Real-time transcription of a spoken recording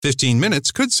15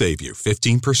 minutes could save you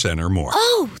 15% or more.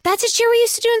 Oh, that's a cheer we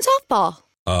used to do in softball.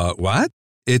 What?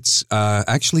 It's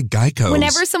actually Geico's.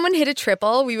 Whenever someone hit a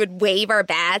triple, we would wave our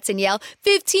bats and yell,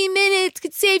 15 minutes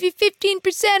could save you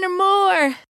 15% or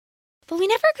more. But we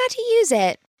never got to use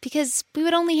it because we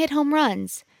would only hit home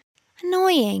runs.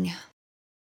 Annoying.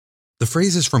 The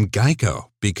phrase is from Geico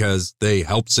because they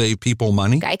help save people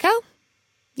money. Geico?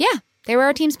 Yeah, they were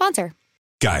our team sponsor.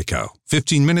 Geico.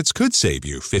 15 minutes could save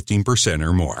you 15%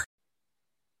 or more.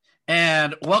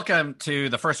 And welcome to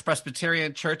the First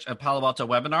Presbyterian Church of Palo Alto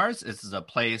webinars. This is a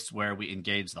place where we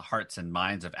engage the hearts and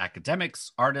minds of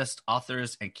academics, artists,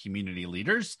 authors, and community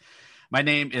leaders. My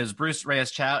name is Bruce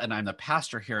Reyes-Chow, and I'm the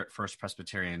pastor here at First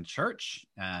Presbyterian Church.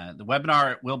 The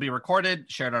webinar will be recorded,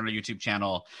 shared on our YouTube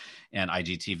channel and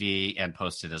IGTV, and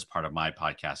posted as part of my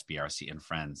podcast, BRC and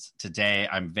Friends. Today,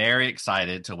 I'm very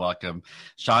excited to welcome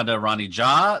Shonda Rani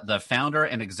Jha, the founder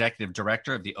and executive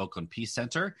director of the Oakland Peace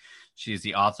Center. She's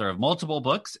the author of multiple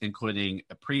books, including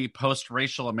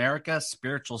Pre-Post-Racial America,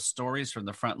 Spiritual Stories from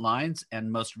the Front Lines,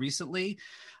 and most recently,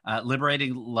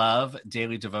 Liberating Love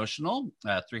Daily Devotional,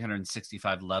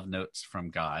 365 Love Notes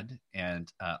from God,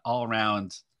 and all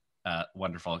around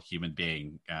wonderful human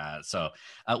being. So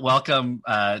welcome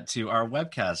to our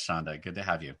webcast, Shonda. Good to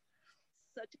have you.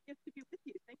 Such a gift to be with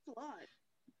you. Thanks a lot.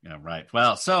 Yeah, right.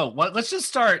 Well, so let's just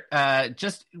start. Why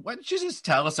don't you just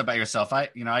tell us about yourself?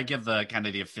 I give the kind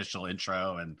of the official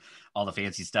intro and all the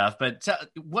fancy stuff, but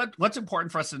what's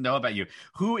important for us to know about you?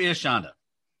 Who is Shonda?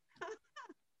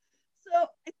 So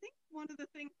I think one of the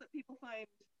things that people find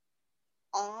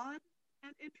odd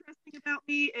and interesting about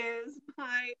me is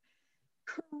my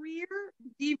career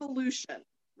devolution,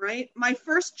 right? My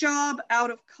first job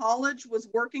out of college was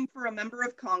working for a member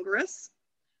of Congress.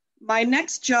 My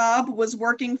next job was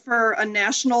working for a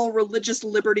national religious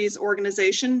liberties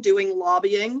organization doing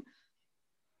lobbying.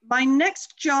 My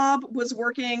next job was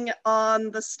working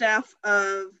on the staff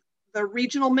of the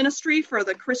regional ministry for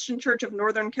the Christian Church of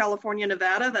Northern California,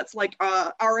 Nevada. That's like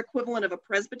our equivalent of a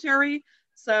presbytery.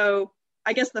 So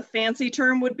I guess the fancy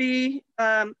term would be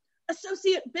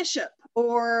associate bishop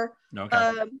or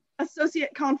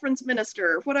associate conference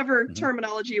minister, whatever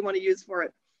terminology you want to use for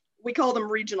it. We call them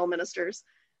regional ministers.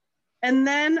 And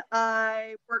then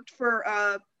I worked for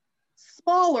a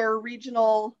smaller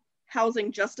regional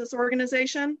housing justice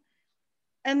organization,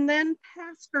 and then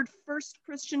pastored First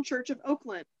Christian Church of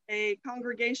Oakland, a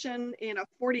congregation in a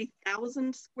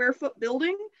 40,000 square foot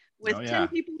building with 10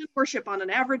 people in worship on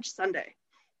an average Sunday.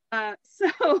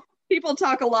 So people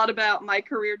talk a lot about my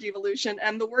career devolution,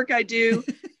 and the work I do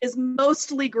is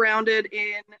mostly grounded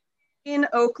in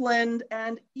Oakland,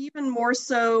 and even more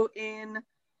so in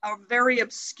a very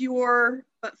obscure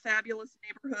but fabulous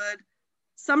neighborhood,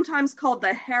 sometimes called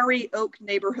the Harry Oak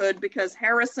neighborhood, because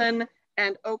Harrison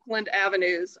and Oakland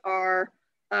Avenues are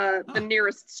the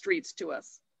nearest streets to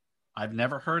us. I've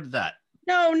never heard that.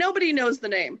 No, nobody knows the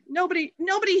name. Nobody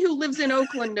who lives in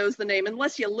Oakland knows the name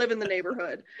unless you live in the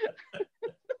neighborhood.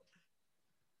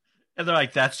 And they're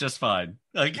like, that's just fine.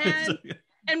 Like, and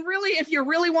really, if you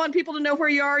really want people to know where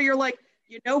you are, you're like,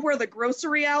 you know where the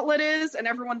grocery outlet is? And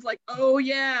everyone's like, oh,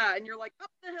 yeah. And you're like,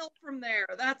 up the hill from there.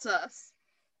 That's us.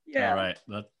 Yeah. All right.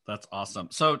 That's awesome.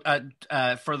 So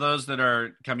for those that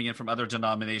are coming in from other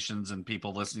denominations and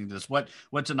people listening to this, what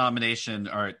denomination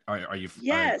are you?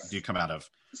 Yes. Do you come out of?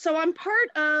 So I'm part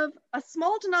of a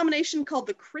small denomination called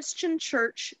the Christian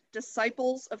Church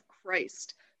Disciples of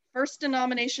Christ. First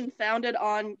denomination founded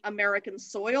on American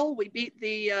soil. We beat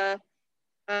the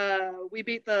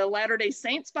Latter-day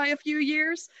Saints by a few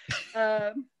years.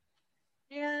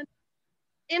 And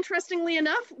interestingly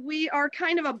enough, we are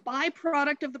kind of a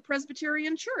byproduct of the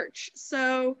Presbyterian Church.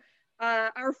 So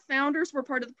our founders were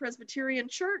part of the Presbyterian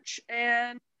Church,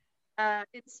 and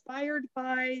inspired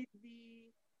by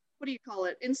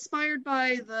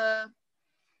the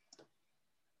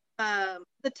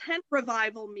tent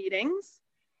revival meetings,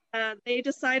 they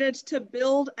decided to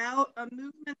build out a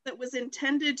movement that was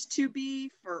intended to be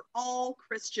for all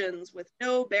Christians with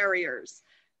no barriers.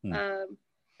 And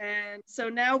so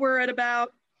now we're at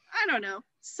about,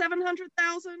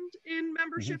 700,000 in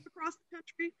membership across the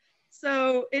country.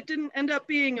 So it didn't end up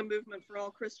being a movement for all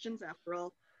Christians after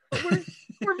all. But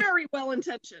we're very well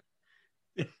intentioned.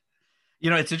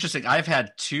 It's interesting. I've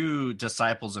had 2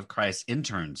 Disciples of Christ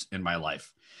interns in my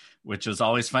life, which was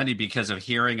always funny because of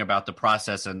hearing about the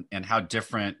process and how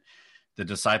different the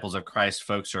Disciples of Christ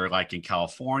folks are like in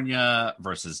California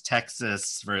versus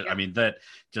Texas.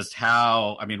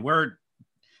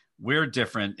 We're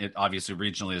different, obviously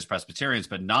regionally as Presbyterians,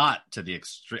 but not to the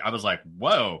extreme. I was like,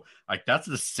 whoa, like that's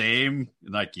the same.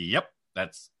 Like, yep,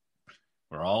 that's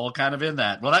We're all kind of in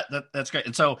that. Well, that's great.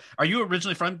 And so, are you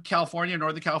originally from California,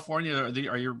 Northern California?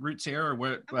 Are your roots here, or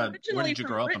where did you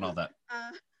grow up and all that?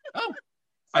 Oh, so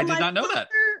I did not know that.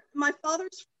 My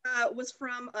father's was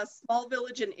from a small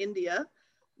village in India.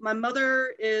 My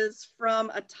mother is from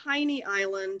a tiny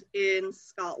island in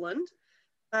Scotland.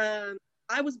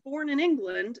 I was born in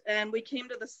England, and we came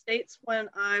to the States when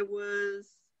I was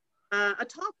a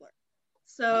toddler.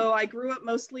 So I grew up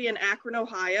mostly in Akron,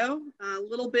 Ohio, a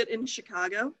little bit in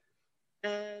Chicago,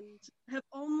 and have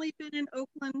only been in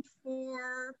Oakland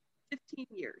for 15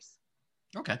 years.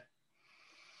 Okay.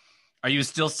 Are you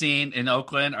still seen in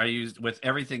Oakland? Are you, with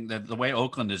everything, the way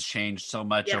Oakland has changed so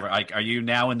much over, like, are you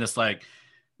now in this, like,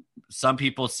 some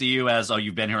people see you as, oh,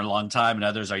 you've been here a long time, and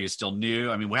others, are you still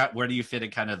new? I mean, where do you fit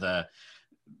in kind of the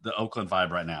Oakland vibe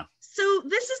right now? So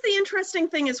this is the interesting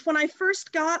thing, is when I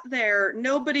first got there,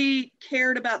 nobody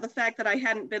cared about the fact that I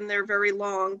hadn't been there very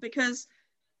long, because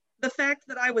the fact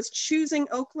that I was choosing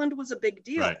Oakland was a big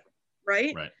deal,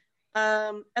 right?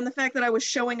 And the fact that I was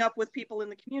showing up with people in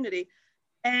the community.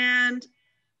 And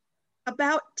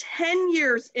about 10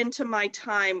 years into my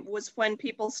time was when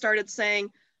people started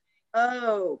saying,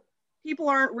 oh, people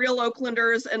aren't real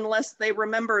Oaklanders unless they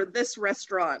remember this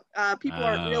restaurant. People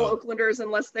aren't real Oaklanders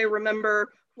unless they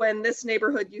remember when this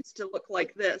neighborhood used to look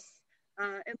like this.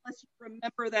 Unless you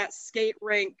remember that skate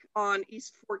rink on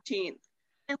East 14th.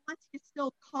 Unless you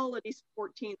still call it East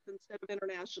 14th instead of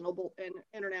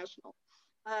International.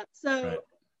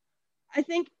 I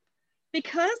think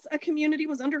because a community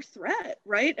was under threat,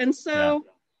 right? And so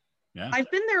I've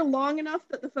been there long enough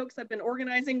that the folks I've been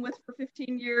organizing with for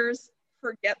 15 years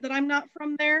forget that I'm not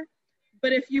from there.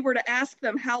 But if you were to ask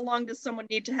them, how long does someone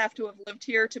need to have lived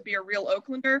here to be a real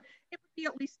Oaklander? It would be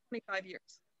at least 25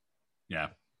 years. Yeah.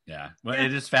 Well,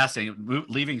 it is fascinating.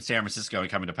 Leaving San Francisco and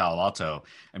coming to Palo Alto,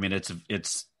 I mean,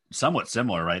 it's somewhat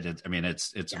similar, right?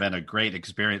 It's been a great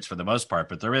experience for the most part,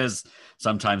 but there is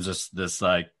sometimes this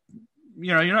like,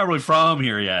 you're not really from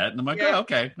here yet. And I'm like, oh,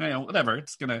 okay, whatever.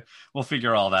 We'll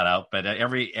figure all that out. But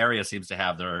every area seems to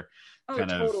have their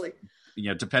totally.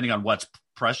 Depending on what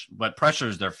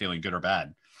pressures they're feeling, good or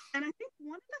bad. And I think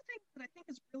one of the things that I think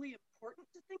is really important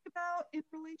to think about in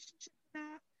relationship to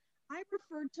that, I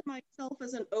referred to myself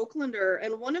as an Oaklander,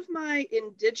 and one of my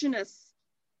indigenous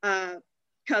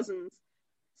cousins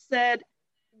said,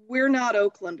 we're not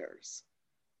Oaklanders.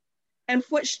 And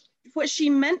what she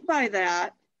meant by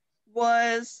that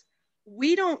was,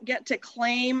 we don't get to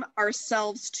claim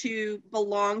ourselves to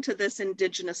belong to this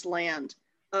indigenous land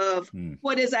of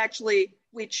what is actually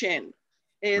Wichin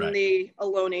in the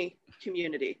Ohlone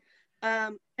community.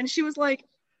 And she was like,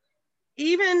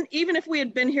 even if we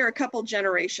had been here a couple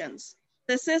generations,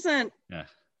 this isn't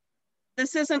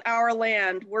our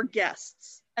land. We're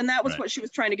guests. And that was what she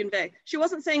was trying to convey. She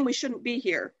wasn't saying we shouldn't be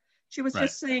here. She was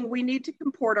just saying we need to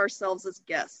comport ourselves as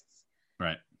guests.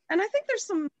 Right. And I think there's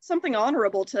something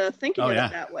honorable to thinking of it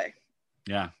that way.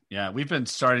 Yeah. We've been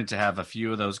starting to have a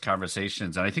few of those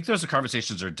conversations. And I think those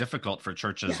conversations are difficult for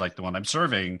churches like the one I'm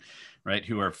serving, right,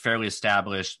 who are fairly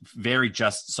established, very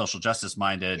social justice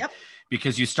minded,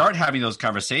 because you start having those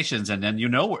conversations and then,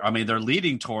 they're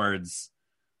leading towards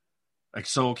like,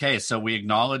 so we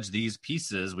acknowledge these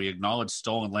pieces, we acknowledge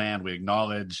stolen land, we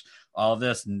acknowledge all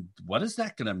this. And what is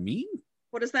that going to mean?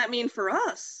 What does that mean for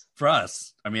us?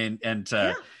 I mean, and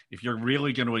if you're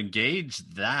really going to engage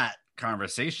that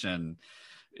conversation,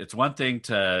 it's one thing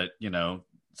to,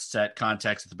 set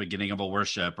context at the beginning of a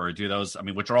worship or do those,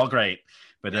 which are all great.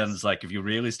 But then it's like, if you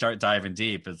really start diving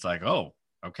deep, it's like, oh,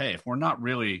 okay, if we're not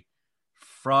really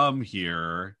from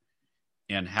here,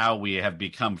 and how we have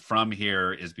become from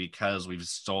here is because we've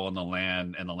stolen the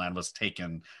land and the land was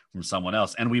taken from someone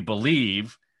else. And we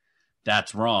believe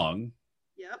that's wrong.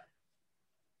 Yep.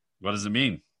 What does it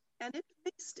mean? And it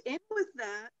mixed in with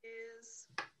that is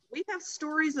we have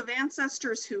stories of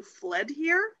ancestors who fled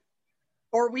here,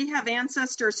 or we have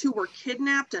ancestors who were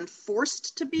kidnapped and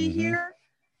forced to be here.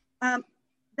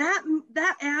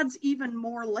 That adds even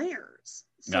more layers.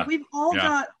 So we've all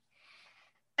got,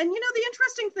 and the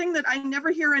interesting thing that I never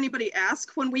hear anybody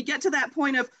ask when we get to that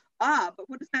point of, but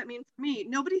what does that mean for me?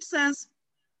 Nobody says,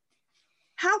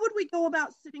 how would we go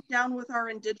about sitting down with our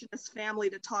indigenous family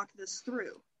to talk this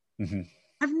through?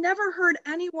 I've never heard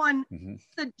anyone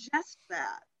suggest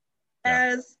that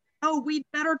as, we'd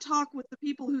better talk with the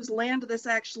people whose land this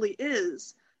actually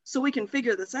is so we can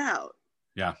figure this out.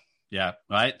 Yeah.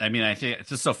 Right. I think it's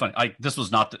just so funny. This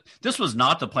was not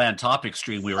the planned topic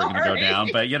stream we were going to go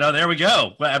down, but there we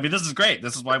go. This is great.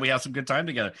 This is why we have some good time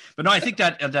together. But no, I think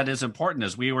that is important.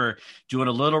 As we were doing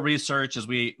a little research, as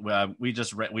we've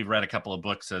read a couple of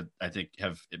books that I think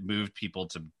have moved people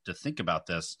to think about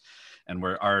this. and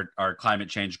our climate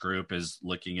change group is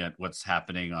looking at what's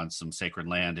happening on some sacred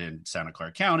land in Santa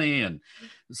Clara County. And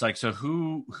it's like, so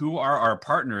who are our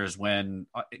partners when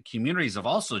communities have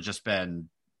also just been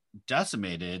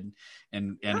decimated,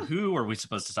 and who are we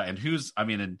supposed to sign, and who's, I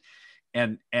mean,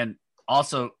 and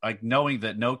also like knowing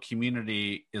that no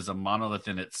community is a monolith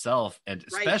in itself, and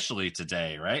especially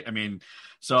today, right? I mean,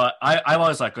 so I'm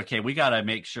always like, okay, we got to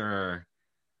make sure,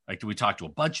 like, do we talk to a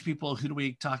bunch of people? Who do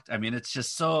we talk to? I mean, it's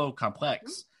just so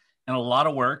complex and a lot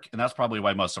of work, and that's probably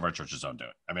why most of our churches don't do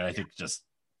it. I mean, I think just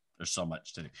there's so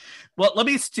much to do. Well, let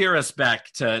me steer us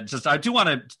back to just, I do want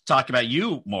to talk about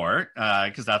you more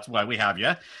because that's why we have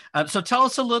you. So tell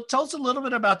us a little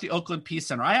bit about the Oakland Peace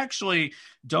Center. I actually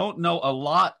don't know a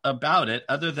lot about it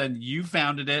other than you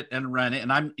founded it and ran it.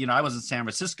 And I was in San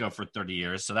Francisco for 30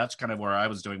 years. So that's kind of where I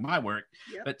was doing my work.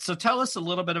 Yep. But so tell us a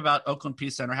little bit about Oakland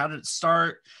Peace Center. How did it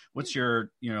start? What's your,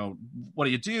 what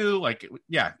do you do? Like,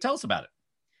 yeah, tell us about it.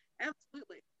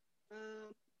 Absolutely.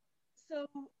 So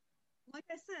like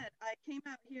I said, I came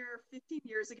out here 15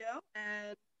 years ago,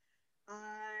 and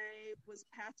I was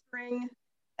pastoring,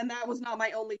 and that was not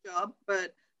my only job,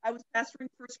 but I was pastoring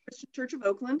First Christian Church of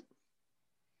Oakland.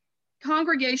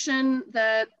 Congregation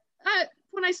that,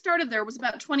 when I started there, was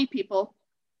about 20 people,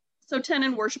 so 10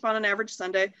 in worship on an average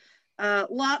Sunday.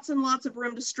 Lots and lots of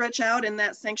room to stretch out in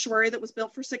that sanctuary that was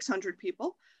built for 600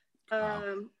 people.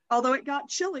 Wow. Although it got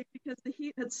chilly because the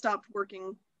heat had stopped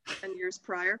working 10 years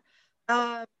prior.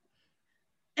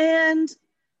 And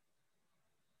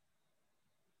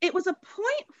it was a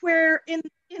point where in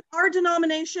our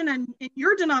denomination and in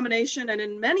your denomination and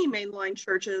in many mainline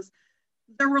churches,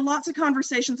 there were lots of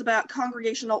conversations about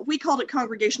we called it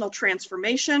congregational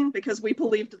transformation because we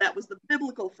believed that was the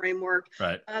biblical framework.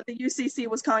 Right. The UCC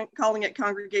was calling it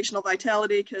congregational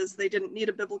vitality because they didn't need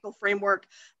a biblical framework.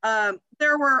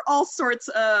 There were all sorts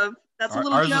of, that's a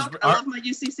little joke. I love my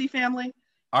UCC family.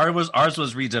 Ours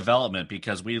was redevelopment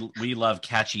because we love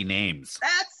catchy names.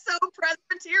 That's so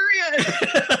Presbyterian.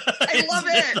 I love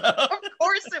it. Of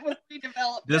course it was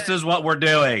redevelopment. This is what we're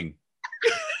doing.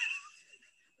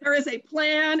 There is a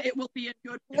plan. It will be in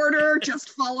good order. Just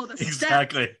follow the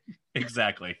steps.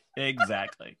 Exactly.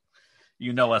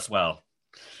 You know us well.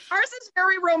 Ours is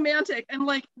very romantic, and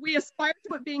like we aspire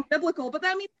to it being biblical, but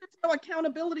that means there's no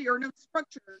accountability or no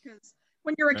structure, because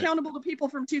when you're accountable to people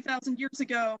from 2,000 years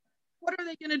ago, what are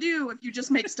they going to do if you just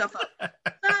make stuff up?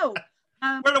 No.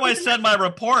 Where do I send my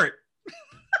report?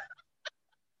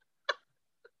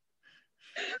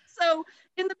 So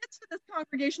in the midst of this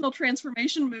congregational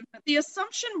transformation movement, the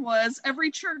assumption was every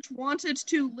church wanted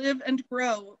to live and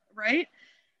grow, right?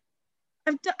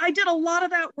 I did a lot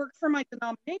of that work for my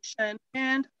denomination,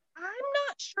 and I'm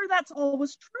not sure that's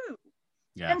always true.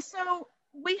 Yeah. And so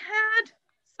we had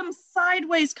some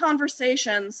sideways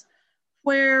conversations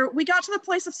where we got to the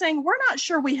place of saying, we're not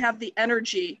sure we have the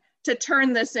energy to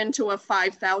turn this into a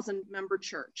 5,000 member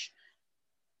church.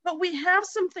 But we have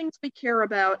some things we care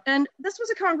about. And this was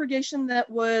a congregation that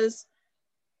was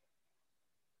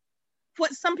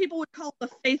what some people would call the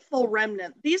faithful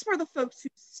remnant. These were the folks who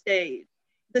stayed.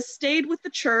 They stayed with the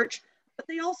church, but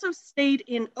they also stayed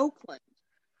in Oakland.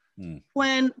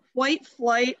 When white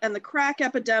flight and the crack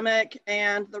epidemic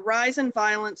and the rise in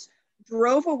violence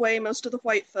drove away most of the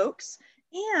white folks.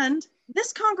 And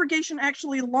this congregation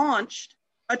actually launched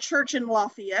a church in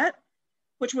Lafayette,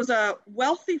 which was a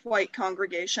wealthy white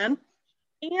congregation,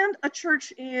 and a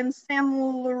church in San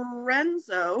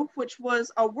Lorenzo, which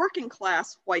was a working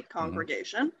class white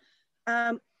congregation.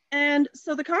 And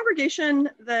so the congregation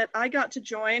that I got to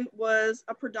join was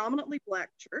a predominantly Black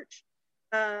church,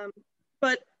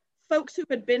 but folks who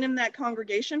had been in that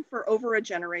congregation for over a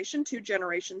generation, 2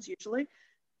 generations usually,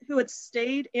 who had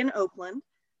stayed in Oakland.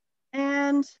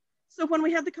 And so when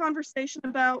we had the conversation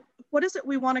about what is it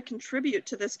we want to contribute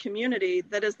to this community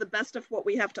that is the best of what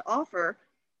we have to offer,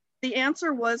 the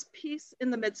answer was peace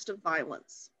in the midst of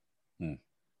violence.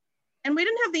 And we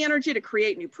didn't have the energy to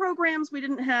create new programs. We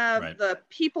didn't have the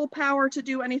people power to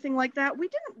do anything like that. We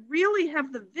didn't really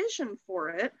have the vision for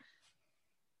it,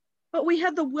 but we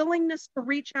had the willingness to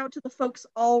reach out to the folks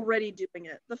already doing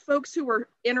it, the folks who were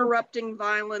interrupting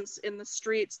violence in the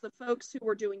streets, the folks who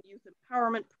were doing youth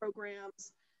empowerment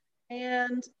programs.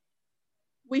 And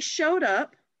we showed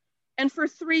up, and for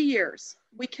 3 years,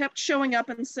 we kept showing up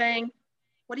and saying,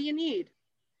 what do you need?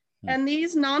 And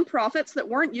these nonprofits that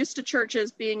weren't used to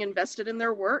churches being invested in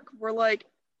their work were like,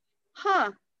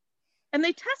 and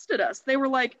they tested us. They were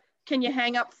like, can you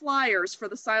hang up flyers for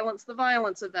the Silence the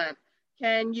Violence event?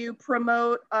 Can you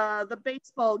promote the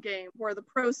baseball game where the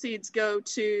proceeds go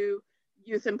to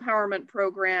youth empowerment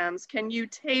programs? Can you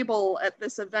table at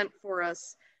this event for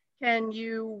us? Can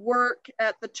you work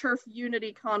at the Turf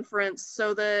Unity Conference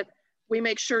so that we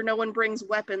make sure no one brings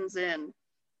weapons in?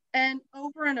 And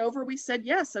over we said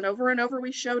yes, and over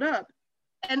we showed up.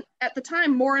 And at the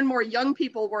time, more and more young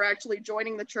people were actually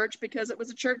joining the church because it was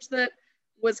a church that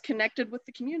was connected with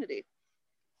the community.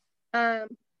 And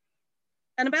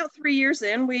about 3 years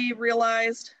in, we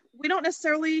realized we don't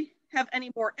necessarily have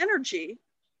any more energy,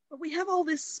 but we have all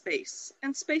this space,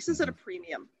 and space is at a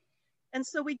premium. And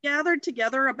so we gathered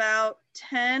together about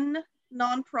 10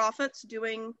 nonprofits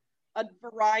doing a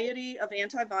variety of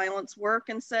anti-violence work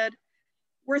and said,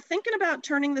 we're thinking about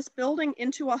turning this building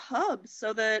into a hub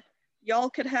so that y'all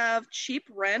could have cheap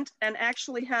rent and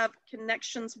actually have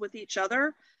connections with each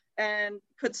other and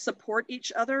could support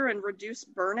each other and reduce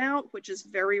burnout, which is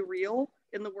very real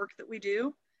in the work that we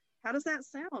do. How does that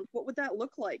sound? What would that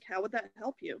look like? How would that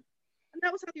help you? And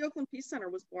that was how the Oakland Peace Center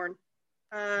was born.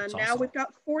 Now awesome. We've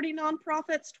got 40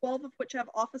 nonprofits, 12 of which have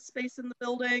office space in the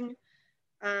building,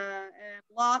 and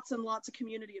lots and lots of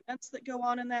community events that go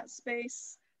on in that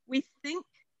space. We think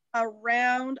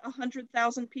around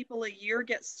 100,000 people a year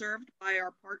get served by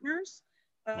our partners,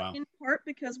 Wow. in part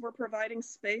because we're providing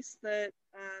space that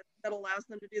allows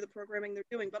them to do the programming they're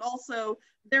doing, but also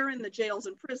they're in the jails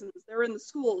and prisons, they're in the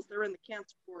schools, they're in the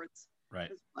cancer wards. Right.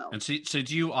 As well. And so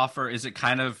do you offer, is it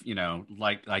kind of,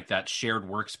 like that shared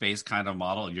workspace kind of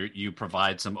model? You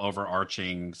provide some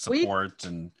overarching support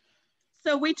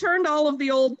So we turned all of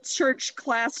the old church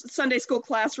Sunday school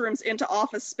classrooms into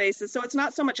office spaces. So it's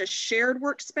not so much a shared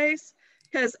workspace,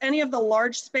 because any of the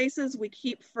large spaces we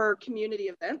keep for community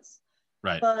events.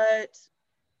 Right. But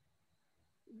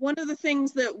one of the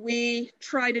things that we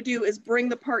try to do is bring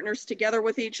the partners together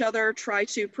with each other, try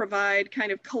to provide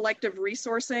kind of collective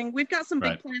resourcing. We've got some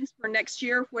big plans for next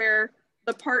year where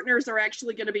the partners are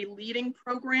actually going to be leading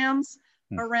programs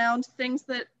around things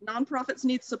that nonprofits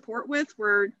need support with.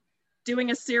 We're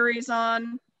doing a series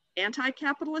on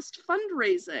anti-capitalist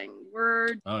fundraising.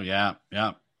 Oh yeah.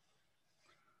 That's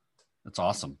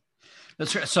awesome.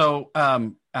 That's right. So,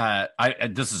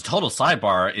 this is total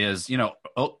sidebar. Is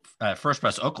First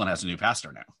Pres Oakland has a new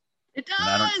pastor now. It does.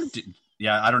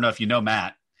 I don't know if you know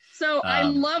Matt. So I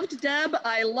loved Deb.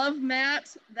 I love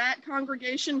Matt. That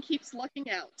congregation keeps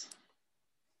lucking out.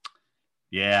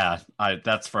 Yeah,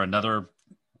 that's for another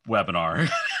webinar.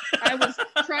 I was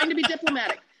trying to be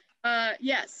diplomatic.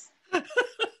 Yes.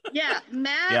 Yeah,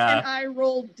 Matt and I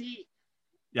rolled deep.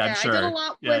 Yeah, I'm sure. I did a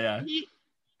lot with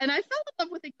and I fell in love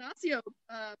with Ignacio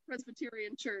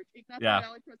Presbyterian Church, Ignacio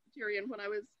Valley Presbyterian,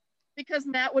 because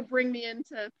Matt would bring me in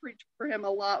to preach for him a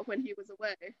lot when he was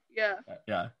away. Yeah.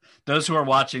 Yeah. Those who are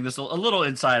watching this, a little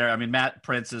insider. I mean, Matt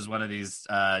Prince is one of these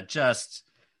just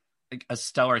a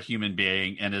stellar human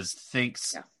being, and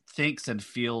thinks and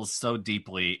feels so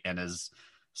deeply, and is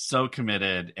so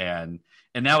committed. And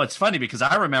now it's funny because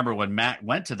I remember when Matt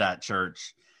went to that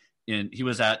church. He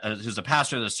was a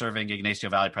pastor that's serving Ignacio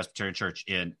Valley Presbyterian Church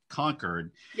in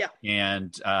Concord. Yeah.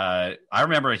 And I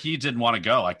remember he didn't want to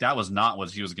go. Like, that was not what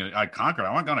he was going to. Concord.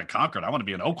 I want to go to Concord. I want to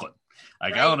be in Oakland.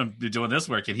 I want to be doing this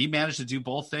work. And he managed to do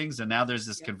both things. And now there's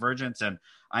this convergence. And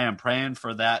I am praying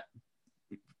for that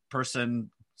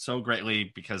person so greatly,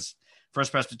 because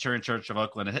First Presbyterian Church of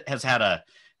Oakland has had a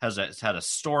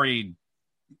storied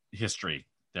history.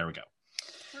 There we go.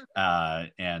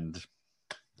 And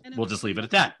we'll just leave it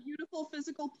at that. Beautiful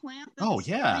physical plant that's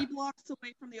 3 blocks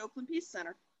away from the Oakland Peace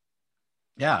Center.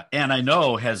 Yeah, and I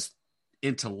know has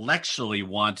intellectually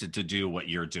wanted to do what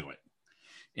you're doing.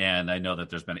 And I know that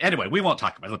there's been... Anyway, we won't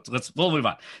talk about it. We'll move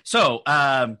on. So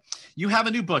you have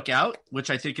a new book out,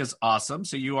 which I think is awesome.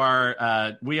 So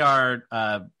we are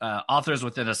authors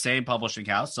within the same publishing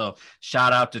house. So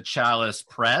shout out to Chalice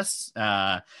Press.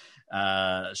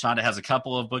 Shonda has a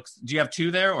couple of books. Do you have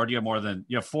 2 there, or do you have more than...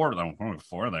 You have 4 of them.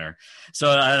 4 there. So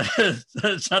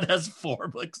Shonda has 4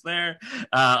 books there.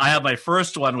 I have my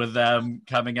first one with them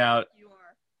coming out. You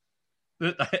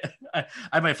are. I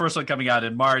have my first one coming out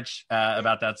in March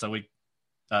about that, so we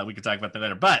can talk about that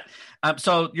later. But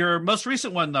so your most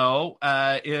recent one, though,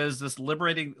 is this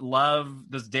Liberating Love,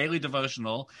 this daily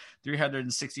devotional,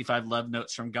 365 Love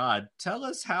Notes from God. Tell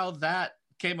us how that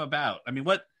came about. I mean,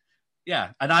 what...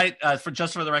 Yeah, and for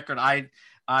the record, I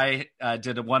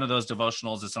did one of those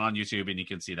devotionals. It's on YouTube, and you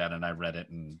can see that, and I read it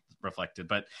and reflected.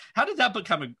 But how did that book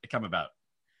come about?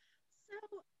 So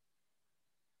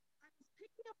I was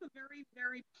picking up a very,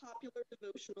 very popular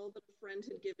devotional that a friend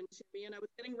had given to me, and I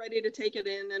was getting ready to take it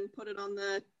in and put it on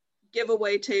the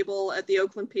giveaway table at the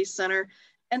Oakland Peace Center.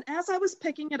 And as I was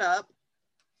picking it up,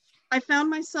 I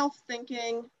found myself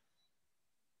thinking,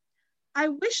 I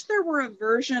wish there were a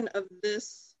version of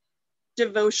this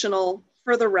devotional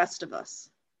for the rest of us.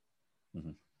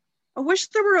 Mm-hmm. I wish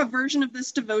there were a version of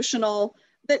this devotional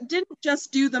that didn't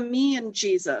just do the me and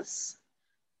Jesus,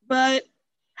 but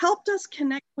helped us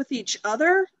connect with each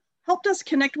other, helped us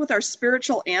connect with our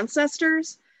spiritual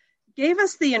ancestors, gave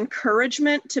us the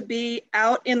encouragement to be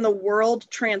out in the world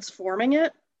transforming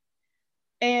it.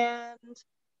 And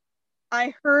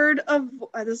I heard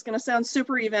this is going to sound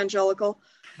super evangelical,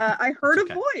 I heard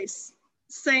a voice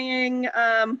saying,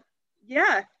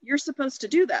 yeah, you're supposed to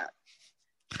do that.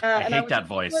 I hate that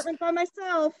voice. By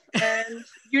myself, and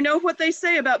you know what they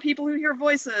say about people who hear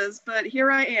voices, but here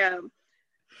I am.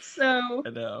 So I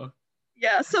know.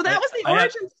 Yeah, so that was the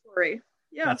origin story.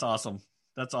 Yeah, that's awesome.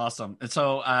 That's awesome. And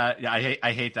so,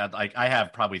 I hate that. Like, I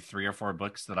have probably 3 or 4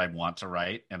 books that I want to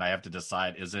write, and I have to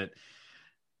decide: is it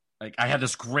like I had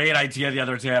this great idea the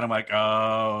other day, and I'm like,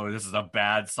 oh, this is a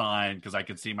bad sign because I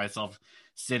could see myself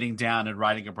sitting down and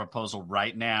writing a proposal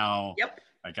right now. Yep.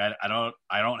 Like I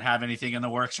don't have anything in the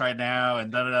works right now,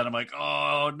 and I'm like,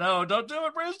 oh no, don't do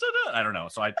it, Bruce, don't do it. I don't know.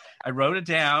 So I wrote it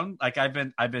down. Like I've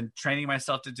been training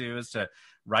myself to do is to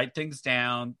write things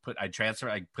down. I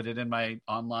put it in my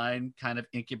online kind of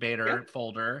incubator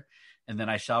folder, and then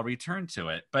I shall return to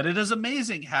it. But it is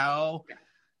amazing how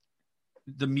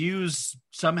the muse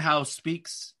somehow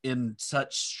speaks in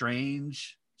such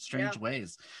strange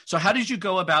ways. So how did you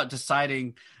go about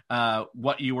deciding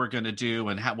what you were going to do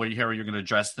and how you're going to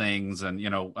address things, and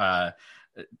how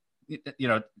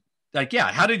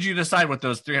did you decide what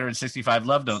those 365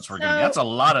 love notes were going to be? That's a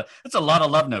lot of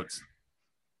love notes.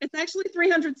 It's actually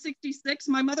 366.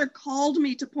 My mother called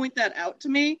me to point that out to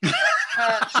me.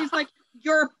 She's like,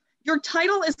 your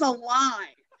title is a lie.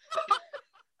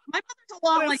 My mother's a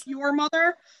lot like your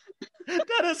mother.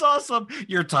 That is awesome.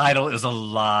 Your title is a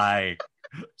lie.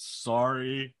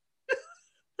 Sorry.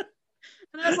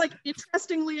 And I was like,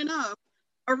 interestingly enough,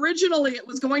 originally it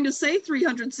was going to say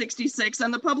 366,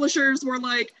 and the publishers were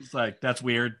like, it's like, that's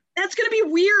weird. That's going to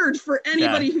be weird for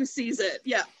anybody who sees it.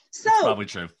 Yeah. So that's probably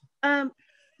true.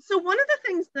 So one of the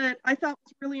things that I thought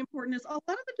was really important is a lot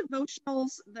of the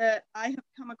devotionals that I have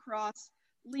come across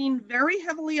lean very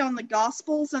heavily on the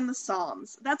Gospels and the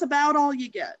Psalms. That's about all you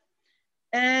get.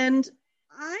 And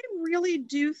I really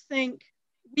do think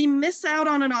we miss out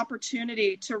on an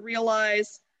opportunity to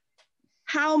realize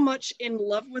how much in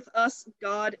love with us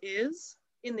God is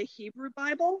in the Hebrew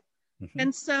Bible. Mm-hmm.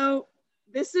 And so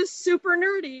this is super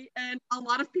nerdy, and a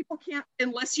lot of people can't,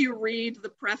 unless you read the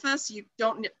preface, you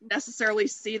don't necessarily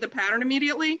see the pattern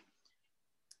immediately.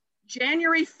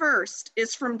 January 1st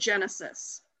is from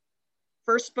Genesis,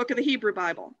 first book of the Hebrew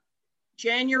Bible.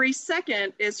 January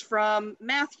 2nd is from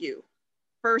Matthew,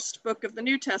 first book of the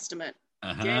New Testament.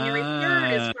 January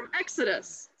 3rd is from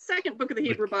Exodus, second book of the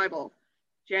Hebrew Bible.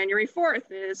 January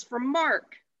 4th is from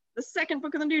Mark, the second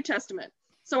book of the New Testament.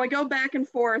 So I go back and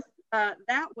forth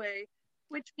that way,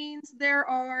 which means there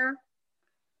are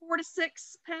 4 to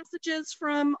 6 passages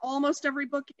from almost every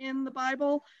book in the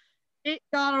Bible. It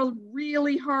got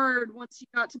really hard once you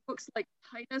got to books like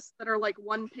Titus that are like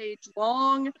 1 page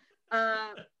long.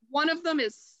 One of them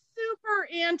is super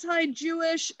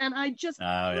anti-Jewish, and I just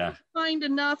couldn't find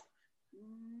enough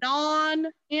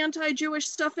non-anti-Jewish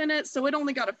stuff in it, so it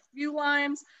only got a few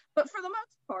lines. But for the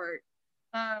most part,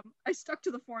 I stuck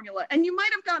to the formula. And you might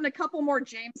have gotten a couple more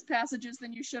James passages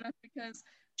than you should have, because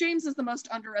James is the most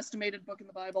underestimated book in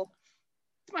the Bible.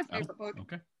 It's my favorite book.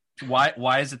 Okay.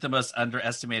 Why is it the most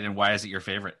underestimated, and why is it your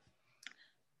favorite?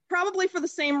 Probably for the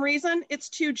same reason. It's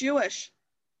too Jewish.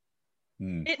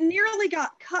 It nearly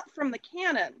got cut from the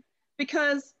canon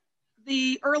because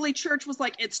the early church was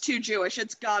like, it's too Jewish,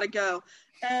 it's gotta go.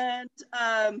 And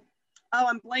I'm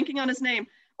blanking on his name.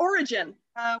 Origen,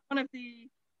 one of the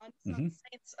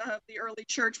saints of the early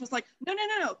church, was like, no,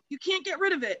 you can't get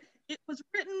rid of it. It was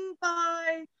written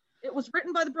by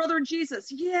the brother of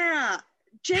Jesus. Yeah,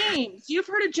 James. You've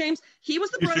heard of James. He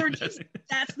was the brother of Jesus.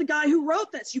 That's the guy who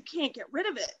wrote this. You can't get rid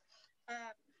of it.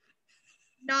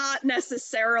 Not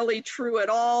necessarily true at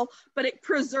all, but it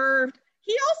preserved.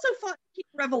 He also fought to keep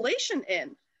Revelation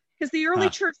in, because the early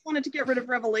church wanted to get rid of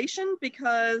Revelation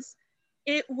because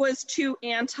it was too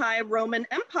anti-Roman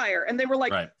Empire. And they were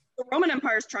like, the Roman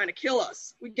Empire is trying to kill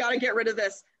us. We got to get rid of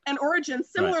this. And Origen,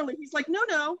 similarly, he's like,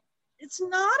 no, it's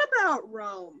not about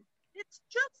Rome. It's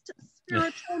just a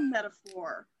spiritual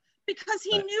metaphor. Because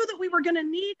he knew that we were going to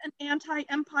need an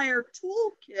anti-empire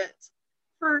toolkit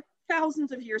for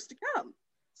thousands of years to come.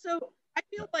 So I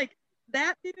feel like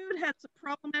that dude had some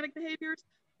problematic behaviors,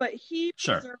 but he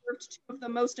preserved 2 of the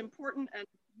most important and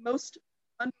most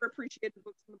underappreciated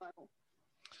books in the Bible.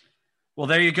 Well,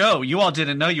 there you go. You all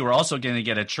didn't know you were also going to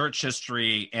get a church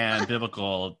history and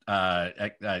biblical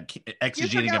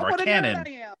exegeting of our canon.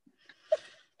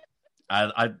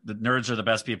 The nerds are the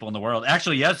best people in the world.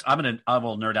 Actually, yes, I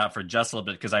will nerd out for just a little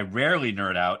bit because I rarely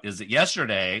nerd out. Is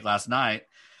that last night,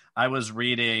 I was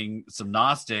reading some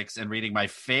Gnostics and reading my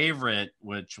favorite,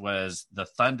 which was The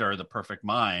Thunder, the Perfect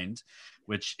Mind,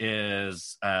 which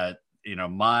is,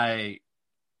 my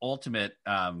ultimate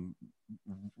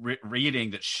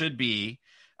reading that should be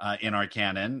in our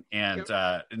canon. And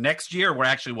next year, we're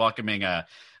actually welcoming Hal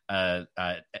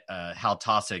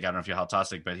Tossig. I don't know if you're Hal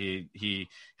Tossig, but he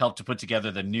helped to put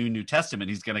together the New Testament.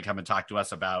 He's going to come and talk to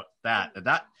us about that.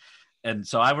 And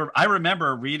so I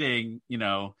remember reading,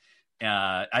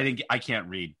 I can't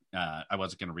read. I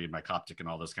wasn't going to read my Coptic and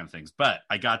all those kind of things, but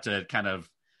I got to kind of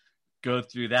go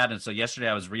through that. And so yesterday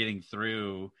I was reading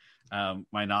through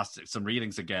my Gnostic, some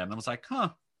readings again. And I was like,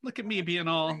 look at me being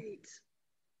all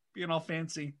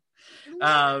fancy.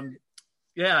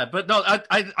 Yeah, but no,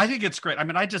 I think it's great. I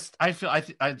mean, I feel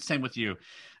same with you.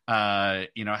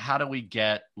 How do we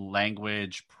get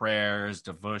language, prayers,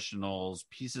 devotionals,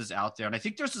 pieces out there? And I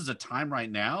think this is a time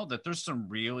right now that there's some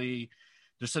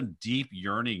deep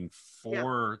yearning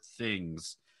for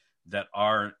things that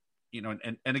are,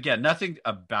 and again, nothing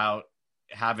about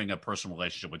having a personal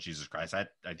relationship with Jesus Christ. I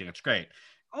think it's great.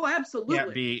 Oh,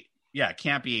 absolutely.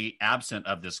 Can't be absent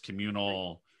of this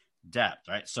communal depth,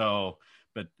 right? So,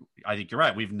 but I think you're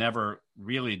right. We've never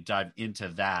really dived into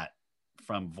that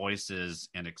from voices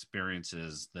and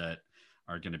experiences that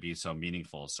are going to be so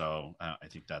meaningful. So I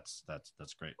think that's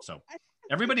great. So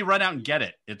everybody run out and get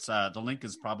it. It's the link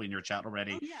is probably in your chat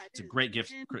already. It's a great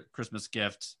gift, Christmas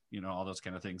gift, all those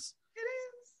kind of things. It is.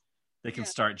 They can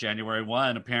start January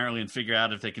 1 apparently and figure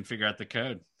out if they can figure out the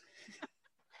code.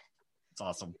 It's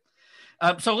awesome.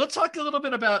 So let's talk a little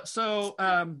bit about,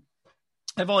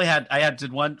 I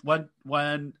did one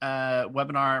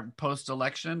webinar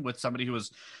post-election with somebody who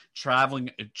was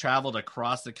traveled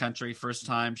across the country. First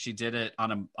time she did it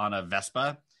on a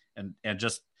Vespa and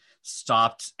just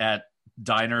stopped at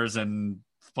diners and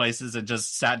places and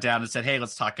just sat down and said, "Hey,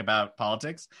 let's talk about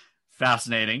politics."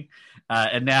 Fascinating.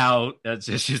 And now, as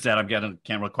she said,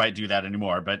 can't quite do that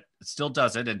anymore, but still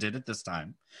does it and did it this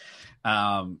time.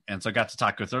 And so I got to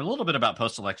talk with her a little bit about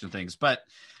post-election things, but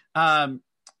I'm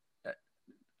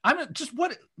just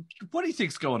what do you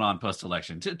think's going on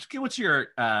post-election? What's your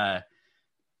I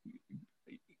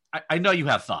know you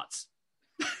have thoughts.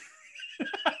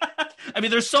 I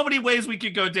mean, there's so many ways we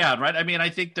could go down, right? I mean, I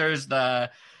think there's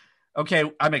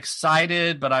I'm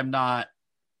excited, but I'm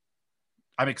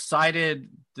excited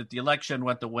that the election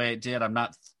went the way it did. I'm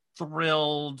not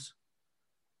thrilled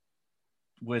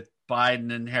with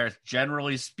Biden and Harris,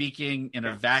 generally speaking, in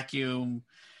a vacuum.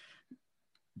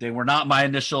 They were not my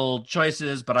initial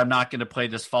choices, but I'm not going to play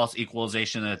this false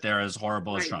equalization that they're as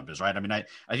horrible as Trump is, right? I mean, I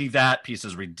think that piece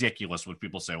is ridiculous when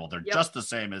people say, well, they're just the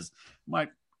same as, I'm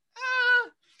like,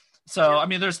 So, I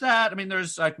mean, there's that. I mean,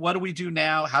 there's like, what do we do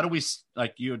now? How do we,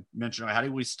 like you had mentioned, how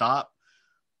do we stop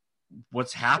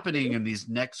what's happening in these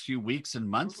next few weeks and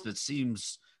months? That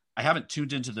seems, I haven't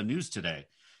tuned into the news today.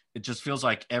 It just feels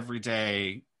like every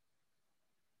day,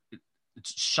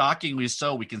 it's shockingly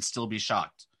so, we can still be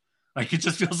shocked. Like, it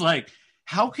just feels like,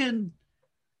 how can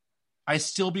I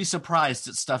still be surprised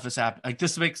that stuff is happening? Like,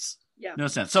 this makes no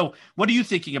sense. So what are you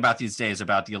thinking about these days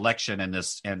about the election and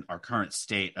our current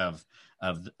state of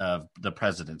the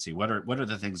presidency? What are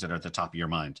the things that are at the top of your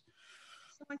mind?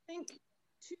 So I think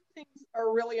two things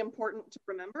are really important to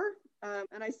remember.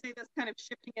 And I say this kind of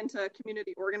shifting into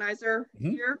community organizer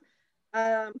here.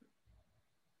 70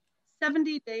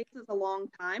 days is a long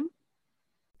time.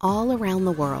 All around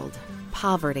the world,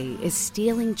 poverty is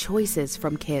stealing choices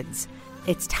from kids.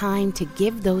 It's time to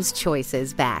give those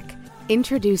choices back.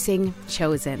 Introducing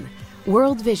Chosen,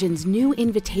 World Vision's new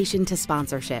invitation to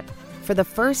sponsorship. For the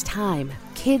first time,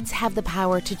 kids have the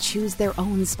power to choose their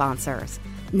own sponsors.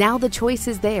 Now the choice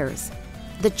is theirs.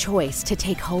 The choice to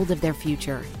take hold of their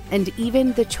future, and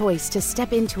even the choice to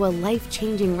step into a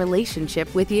life-changing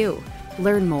relationship with you.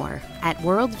 Learn more at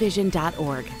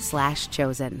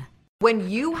worldvision.org/chosen. When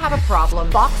you have a problem,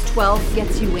 Fox 12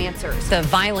 gets you answers. The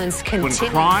violence continues.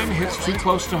 When crime hits too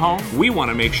close to home, we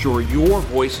want to make sure your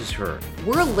voice is heard.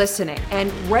 We're listening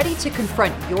and ready to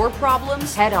confront your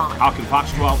problems head on. How can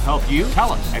Fox 12 help you?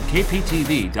 Tell us at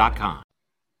kptv.com.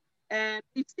 And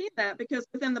we've seen that because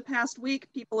within the past week,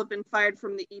 people have been fired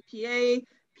from the EPA.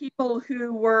 People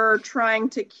who were trying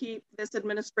to keep this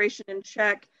administration in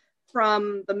check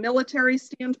from the military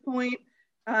standpoint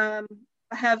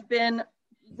have been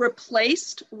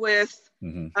replaced with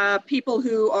people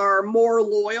who are more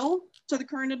loyal to the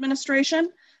current administration.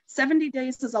 70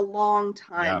 days is a long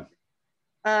time.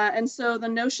 And so the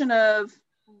notion of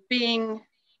being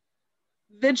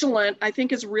vigilant, I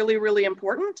think, is really, really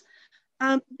important.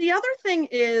 The other thing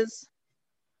is,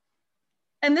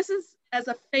 and this is as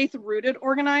a faith-rooted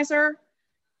organizer,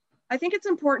 I think it's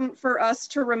important for us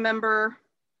to remember,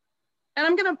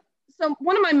 and so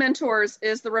one of my mentors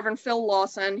is the Reverend Phil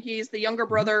Lawson. He's the younger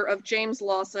brother of James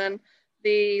Lawson,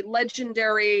 the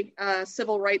legendary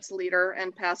civil rights leader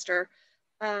and pastor.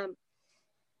 And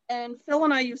Phil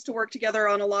and I used to work together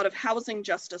on a lot of housing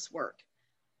justice work.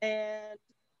 And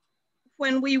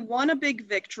when we won a big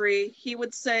victory, he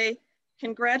would say,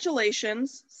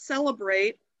 congratulations,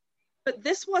 celebrate, but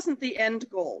this wasn't the end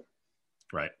goal.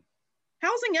 Right.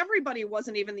 Housing everybody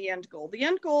wasn't even the end goal. The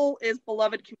end goal is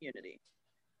beloved community.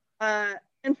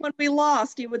 And when we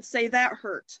lost, he would say that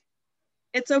hurt.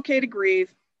 It's okay to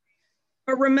grieve,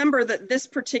 but remember that this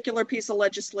particular piece of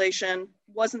legislation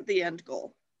wasn't the end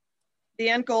goal. The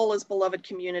end goal is beloved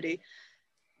community.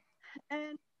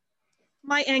 And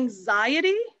my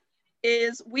anxiety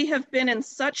is we have been in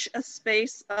such a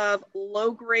space of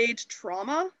low-grade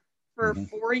trauma for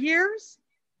 4 years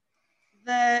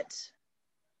that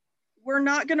we're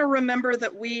not going to remember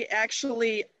that we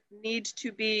actually need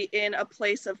to be in a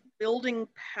place of building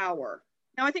power.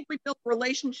 Now, I think we build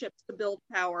relationships to build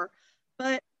power,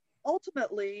 but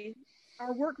ultimately,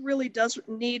 our work really does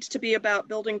need to be about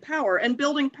building power and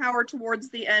building power towards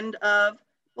the end of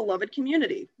beloved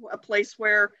community, a place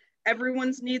where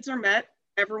everyone's needs are met,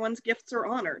 everyone's gifts are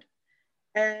honored.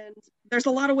 And there's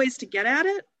a lot of ways to get at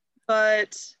it,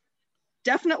 but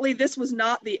definitely this was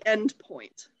not the end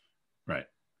point. Right.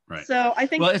 Right. So I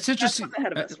think it's interesting. That's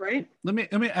ahead of us, right? Let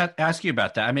me ask you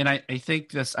about that. I mean, I think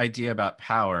this idea about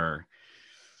power,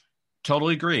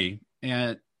 totally agree.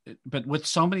 But with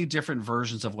so many different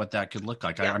versions of what that could look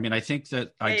like. Yeah. I mean, I think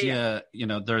that idea,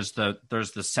 there's the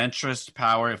centrist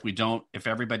power. If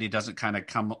everybody doesn't kind of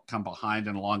come behind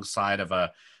and alongside of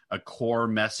a core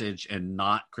message and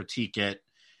not critique it,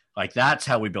 like that's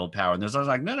how we build power. And there's always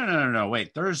like, no,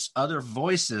 wait, there's other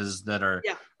voices that are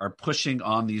pushing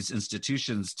on these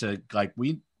institutions to like,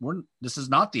 this is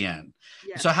not the end.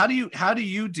 Yeah. So how do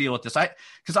you deal with this?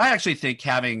 Because I actually think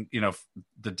having,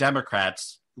 the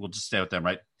Democrats, we'll just stay with them,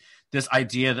 right? This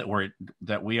idea that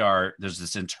there's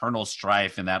this internal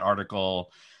strife in that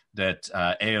article that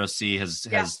AOC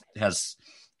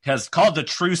has called the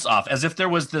truce off as if there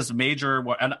was this major,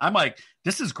 and I'm like,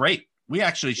 this is great. We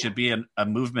actually should be a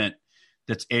movement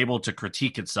that's able to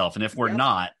critique itself. And if we're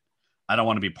not, I don't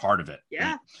want to be part of it.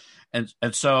 Yeah. Right?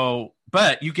 And so,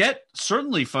 but you get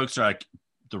certainly folks are like,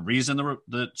 the reason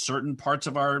the certain parts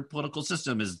of our political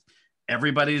system is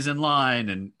everybody's in line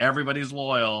and everybody's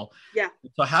loyal. Yeah.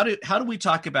 So how do we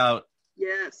talk about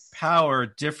power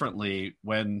differently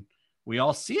when we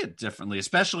all see it differently,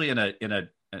 especially in a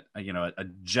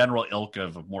general ilk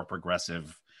of a more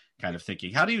progressive kind of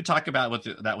thinking? How do you talk about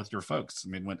that with your folks? I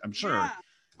mean, I'm sure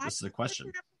this is a question.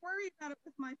 I don't have to worry about it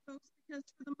with my folks because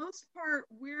for the most part,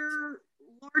 we're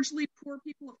largely poor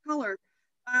people of color.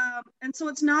 And so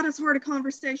it's not as hard a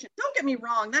conversation. Don't get me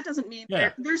wrong. That doesn't mean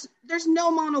there's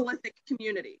no monolithic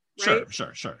community, right?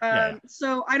 Sure.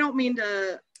 So I don't mean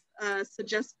to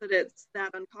suggest that it's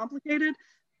that uncomplicated,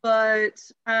 but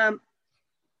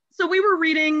so we were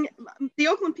reading the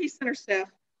Oakland Peace Center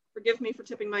staff. Forgive me for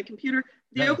tipping my computer.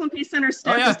 The Oakland Peace Center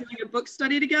staff is doing a book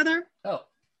study together.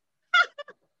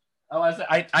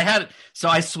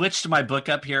 I switched my book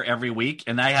up here every week,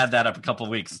 and I had that up a couple of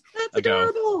weeks That's ago.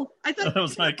 Adorable. I thought I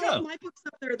was like, my book's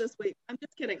up there this week. I'm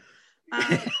just kidding.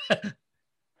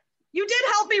 You did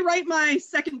help me write my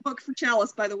second book for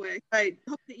Chalice, by the way. I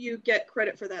hope that you get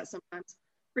credit for that sometimes.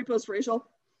 Pre-post racial.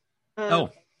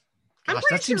 Gosh,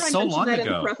 that seems so long ago. In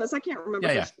the preface. I can't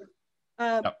remember.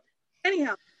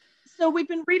 Anyhow, so we've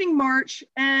been reading March,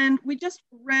 and we just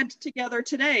read together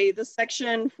today the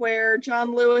section where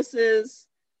John Lewis has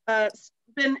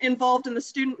been involved in the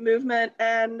student movement,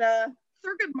 and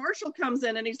Thurgood Marshall comes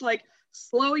in, and he's like,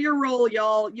 slow your roll,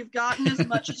 y'all. You've gotten as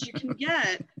much as you can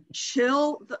get.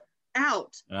 Chill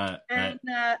out. And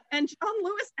John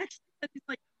Lewis actually said, he's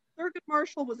like, Thurgood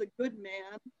Marshall was a good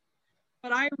man,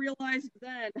 but I realized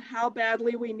then how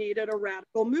badly we needed a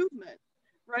radical movement,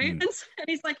 right? And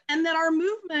he's like, and that our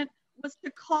movement was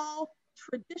to call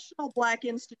traditional Black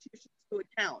institutions to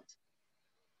account,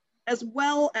 as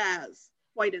well as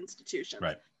white institutions.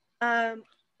 Right.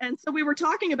 And so we were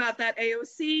talking about that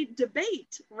AOC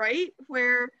debate, right?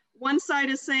 Where one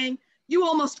side is saying, you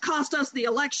almost cost us the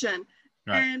election.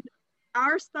 Right. And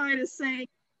our side is saying,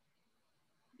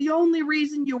 the only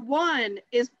reason you won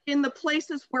is in the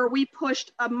places where we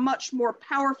pushed a much more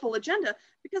powerful agenda.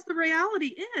 Because the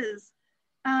reality is,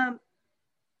 the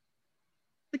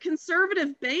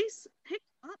conservative base picked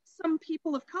up some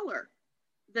people of color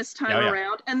this time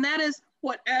around. And that is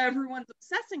what everyone's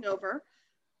obsessing over.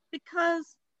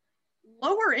 because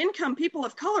lower income people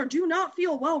of color do not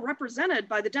feel well represented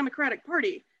by the Democratic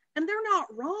Party. And they're not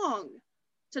wrong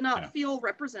to not feel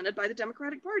represented by the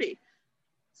Democratic Party.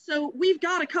 So we've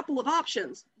got a couple of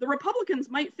options. The Republicans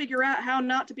might figure out how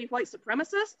not to be white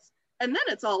supremacists, and then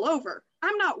it's all over.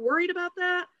 I'm not worried about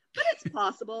that, but it's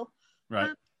possible.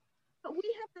 Right. But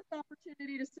we have this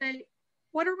opportunity to say,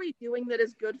 what are we doing that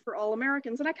is good for all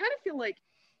Americans? And I kind of feel like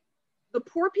the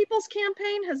Poor People's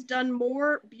Campaign has done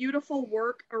more beautiful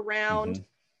work around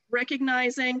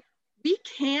recognizing we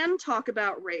can talk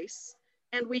about race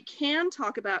and we can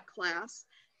talk about class,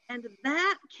 and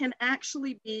that can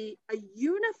actually be a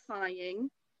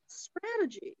unifying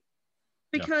strategy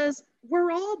because we're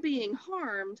all being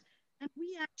harmed, and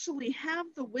we actually have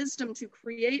the wisdom to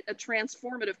create a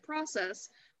transformative process.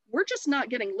 We're just not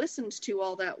getting listened to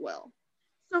all that well.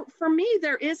 So for me,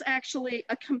 there is actually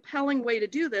a compelling way to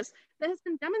do this that has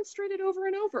been demonstrated over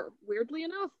and over. Weirdly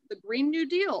enough, the Green New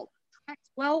Deal tracks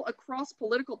well across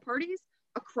political parties,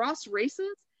 across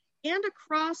races, and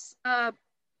across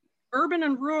urban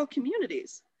and rural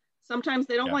communities. Sometimes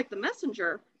they don't like the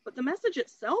messenger, but the message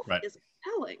itself is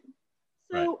compelling.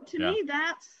 So to me,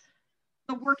 that's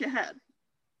the work ahead.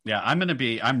 Yeah,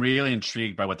 I'm really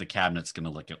intrigued by what the cabinet's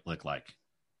going to look like.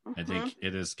 I think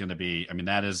it is going to be,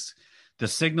 that is the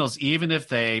signals, even if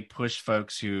they push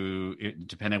folks who,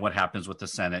 depending on what happens with the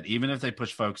Senate, even if they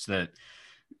push folks that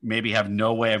maybe have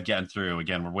no way of getting through,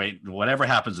 again, we're waiting, whatever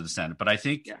happens with the Senate. But I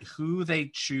think who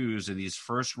they choose in these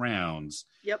first rounds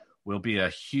will be a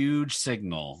huge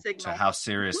signal. To how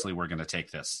seriously we're going to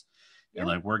take this. And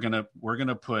like, we're going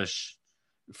to push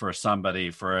for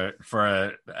somebody, for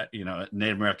a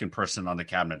Native American person on the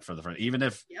cabinet for the first, even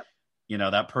if,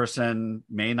 that person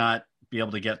may not be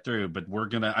able to get through, but we're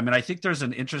going to, I think there's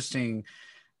an interesting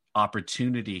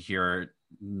opportunity here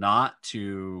not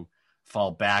to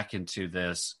fall back into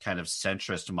this kind of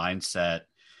centrist mindset.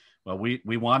 Well, we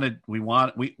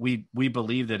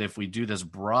believe that if we do this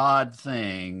broad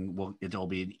thing, it'll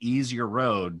be an easier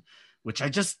road, which I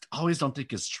just always don't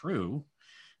think is true.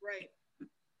 Right.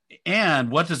 And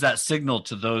what does that signal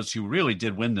to those who really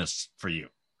did win this for you?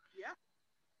 Yeah.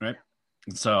 Right.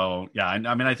 So,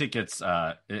 I think it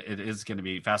is going to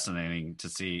be fascinating to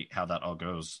see how that all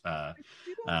goes,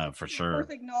 for sure.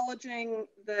 Worth acknowledging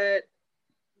that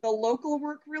the local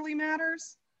work really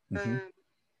matters.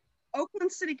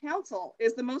 Oakland City Council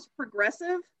is the most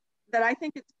progressive that I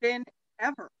think it's been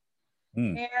ever.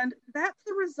 And that's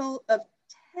the result of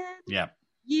 10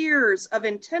 years of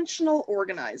intentional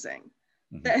organizing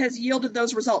that has yielded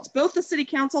those results. Both the City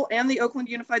Council and the Oakland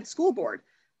Unified School Board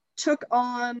took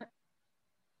on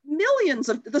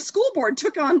the school board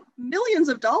took on millions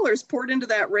of dollars poured into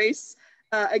that race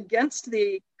against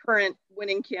the current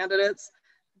winning candidates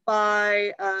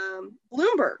by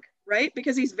Bloomberg, right?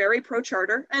 Because he's very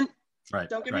pro-charter. And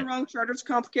don't get me wrong, charter's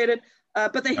complicated,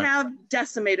 but they have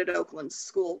decimated Oakland's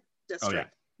school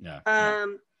district.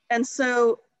 And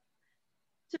so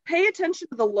to pay attention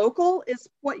to the local is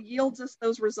what yields us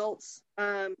those results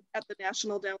at the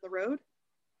national down the road.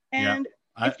 And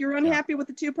if you're unhappy with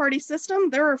the two-party system,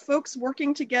 there are folks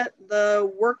working to get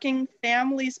the Working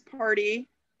Families Party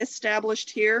established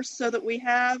here so that we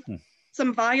have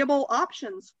some viable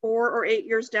options 4 or 8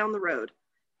 years down the road.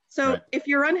 So if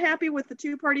you're unhappy with the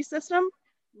two-party system,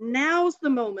 now's the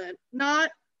moment, not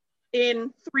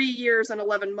in 3 years and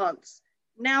 11 months.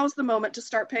 Now's the moment to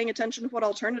start paying attention to what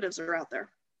alternatives are out there.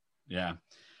 Yeah.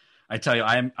 I tell you,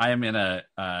 I am in a,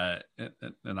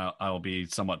 and I'll be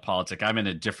somewhat politic. I'm in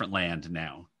a different land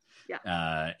now.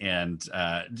 And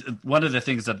one of the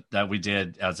things that we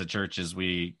did as a church is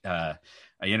I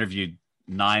interviewed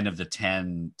 9 of the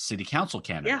 10 city council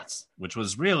candidates, which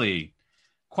was really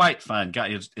quite fun.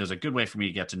 It was a good way for me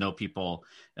to get to know people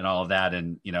and all of that.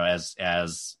 And,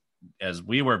 as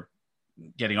we were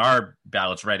getting our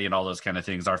ballots ready and all those kind of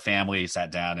things, our family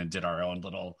sat down and did our own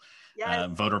little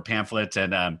voter pamphlet,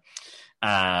 and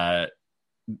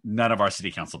none of our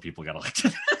city council people got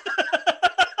elected.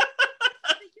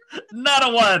 Not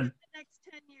a one. The next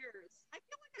 10 years. I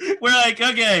feel like we're like,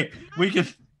 okay, we can.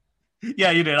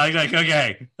 Yeah, you did. I was like,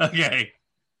 okay.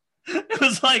 It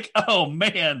was like, oh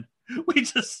man,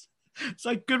 it's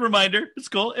like, good reminder. It's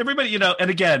cool. Everybody, and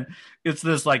again, it's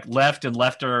this like left and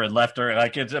lefter.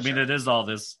 Like it is all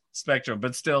this spectrum,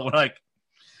 but still, we're like,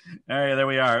 all right, there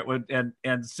we are.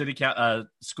 And city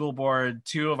school board,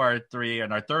 2 of our 3,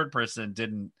 and our third person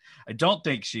didn't. I don't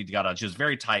think she got on. She was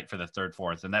very tight for the 3rd,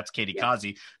 4th, and that's Katie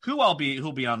Kazi, who'll be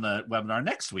on the webinar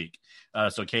next week.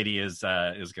 So Katie is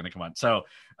going to come on. So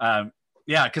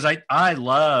because I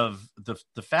love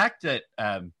the fact that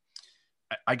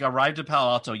I arrived at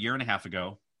Palo Alto a year and a half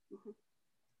ago.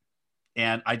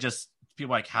 And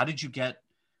people are like, how did you get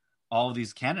all of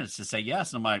these candidates to say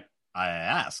yes? And I'm like, I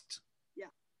asked. Yeah.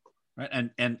 Right.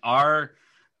 And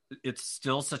it's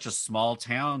still such a small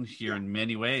town here in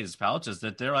many ways, Palaches,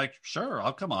 that they're like, sure,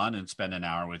 I'll come on and spend an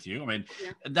hour with you. I mean,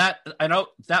 I know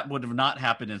that would have not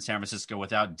happened in San Francisco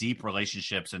without deep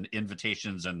relationships and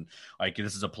invitations. And like,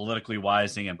 this is a politically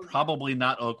wise thing, and probably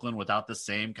not Oakland without the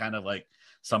same kind of like,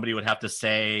 somebody would have to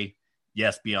say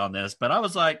yes beyond this. But I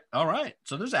was like, all right,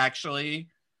 so there's actually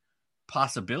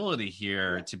possibility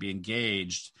here to be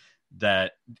engaged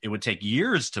that it would take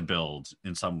years to build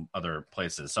in some other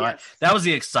places. So that was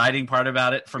the exciting part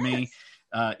about it for me,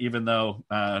 even though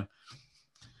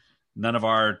none of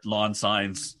our lawn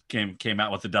signs came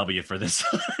out with a W for this.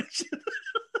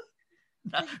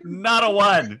 not a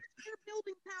one. Your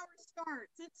building power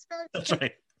starts. It starts. That's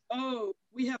right. Oh,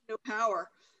 we have no power.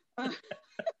 We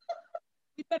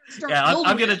better start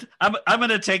I'm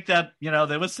gonna take that.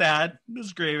 That was sad. It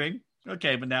was grieving.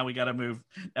 Okay, but now we got to move.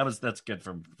 That's good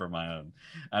for my own.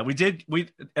 We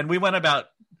went about.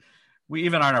 We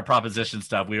even on our proposition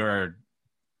stuff. We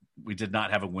did not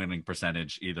have a winning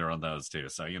percentage either on those two.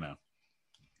 So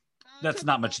that's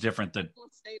not much different than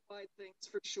statewide things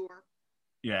for sure.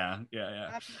 Yeah.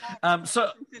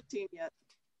 So 15 yet.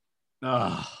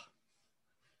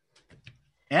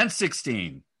 And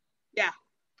 16. Yeah.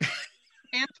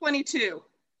 And 22.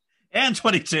 And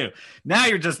 22. Now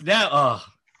you're just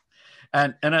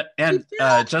And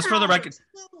just for the record,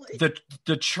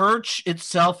 the church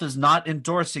itself is not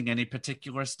endorsing any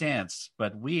particular stance,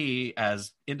 but we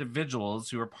as individuals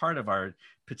who are part of our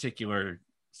particular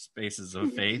spaces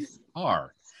of faith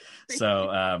are.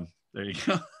 So there you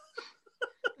go.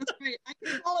 That's great. I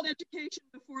can call it education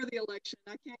before the election.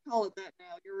 I can't call it that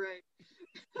now. You're right.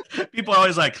 People are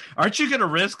always like, aren't you going to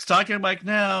risk talking? I'm like,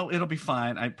 no, it'll be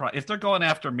fine. If they're going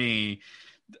after me,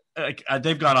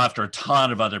 they've gone after a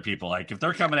ton of other people. Like if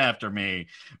they're coming after me,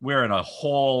 we're in a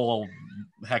whole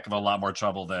heck of a lot more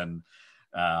trouble than,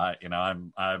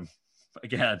 I'm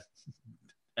again,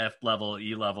 F level,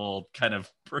 E level kind of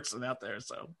person out there.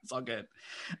 So it's all good.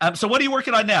 So what are you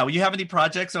working on now? You have any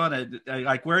projects on it?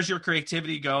 Like, where's your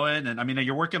creativity going? And I mean,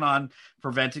 you're working on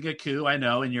preventing a coup, I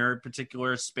know, in your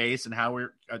particular space and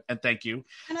and thank you.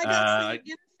 And I got to say,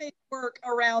 interfaith work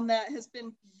around that has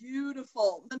been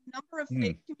beautiful. The number of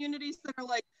faith communities that are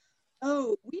like,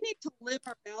 oh, we need to live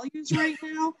our values right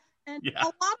now. And a lot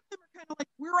of them are kind of like,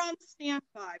 we're on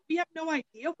standby. We have no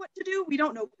idea what to do. We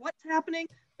don't know what's happening,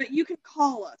 but you can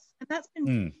call us. And that's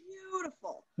been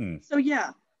beautiful. So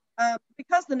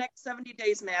because the next 70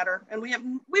 days matter, and we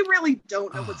really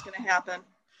don't know what's going to happen.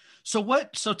 So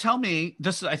tell me,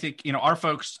 this is, I think, our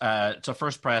folks, to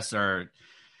First Press are,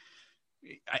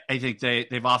 I think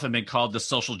they've often been called the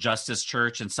social justice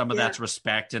church, and some of that's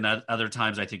respect. And other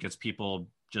times I think it's people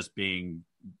just being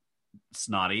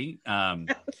snotty.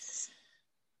 And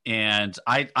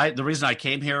I the reason I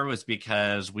came here was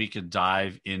because we could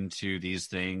dive into these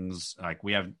things. Like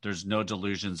there's no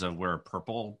delusions of we're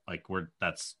purple. Like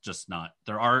that's just not,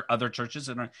 there are other churches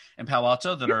in Palo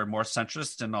Alto that are more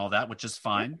centrist and all that, which is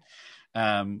fine.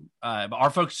 Our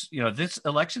folks, this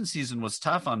election season was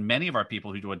tough on many of our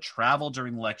people who would travel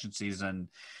during the election season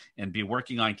and be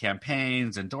working on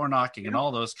campaigns and door knocking and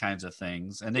all those kinds of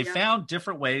things. And they found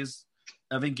different ways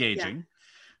of engaging.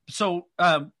 So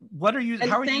what are you,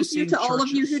 how are you seeing thank you to all of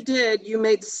you who did. You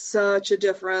made such a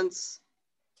difference.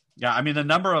 Yeah. I mean, the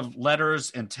number of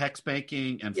letters and text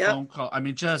banking and phone call, I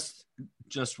mean, just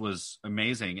was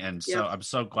amazing. And so I'm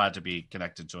so glad to be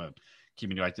connected to a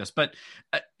community like this. But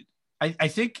I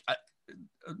think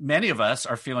many of us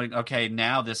are feeling, okay,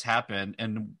 now this happened,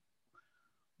 and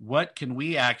what can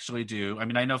we actually do? I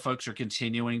mean, I know folks are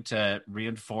continuing to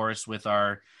reinforce with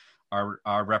our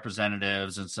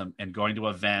representatives and going to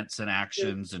events and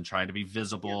actions and trying to be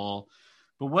visible.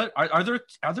 But what are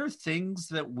there things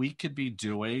that we could be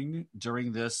doing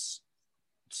during this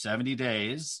 70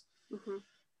 days?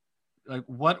 Like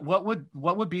what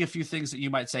would be a few things that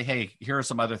you might say, hey, here are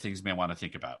some other things you may want to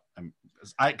think about?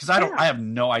 I have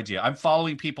no idea. I'm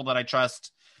following people that I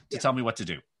trust to tell me what to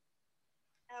do.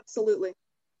 Absolutely.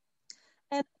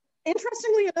 And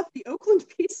interestingly enough, the Oakland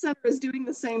Peace Center is doing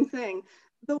the same thing.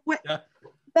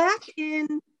 Back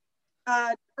in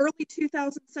early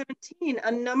 2017,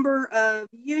 a number of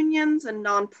unions and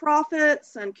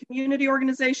nonprofits and community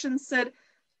organizations said,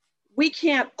 we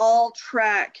can't all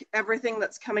track everything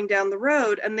that's coming down the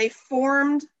road. And they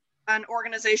formed an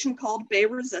organization called Bay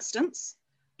Resistance.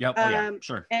 Yep.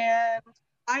 Sure. And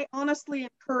I honestly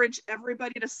encourage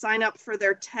everybody to sign up for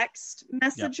their text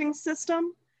messaging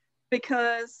system,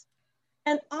 because,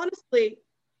 and honestly,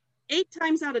 8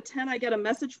 times out of 10, I get a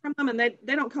message from them, and they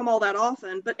don't come all that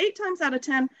often. But 8 times out of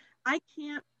 10, I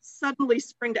can't suddenly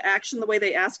spring to action the way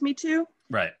they ask me to.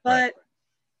 Right. But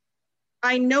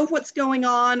I know what's going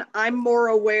on. I'm more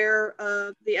aware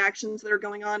of the actions that are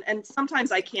going on, and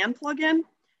sometimes I can plug in.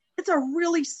 It's a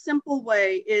really simple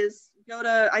way is go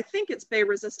to, I think it's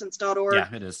bayresistance.org.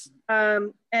 Yeah, it is.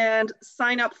 And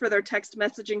sign up for their text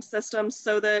messaging system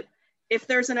so that if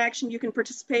there's an action you can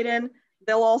participate in,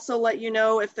 they'll also let you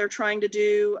know if they're trying to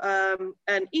do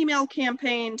an email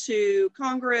campaign to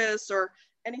Congress or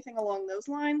anything along those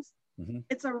lines. Mm-hmm.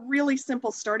 It's a really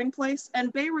simple starting place.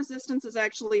 And Bay Resistance is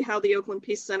actually how the Oakland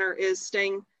Peace Center is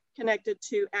staying connected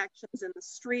to actions in the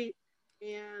street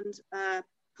and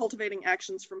cultivating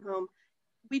actions from home.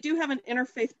 We do have an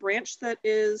interfaith branch that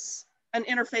is an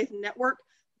interfaith network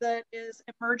that is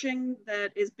emerging,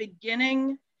 that is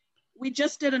beginning. We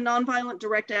just did a nonviolent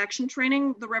direct action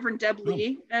training, the Reverend Deb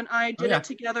Lee and I did it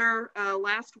together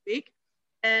last week.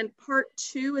 And part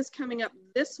 2 is coming up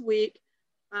this week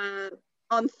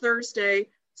on Thursday,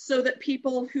 so that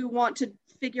people who want to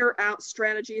figure out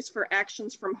strategies for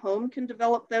actions from home can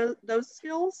develop those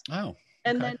skills.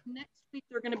 And then next week,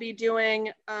 they're going to be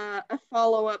doing a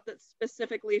follow-up that's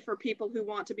specifically for people who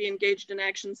want to be engaged in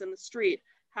actions in the street,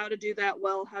 how to do that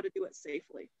well, how to do it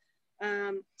safely.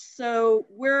 So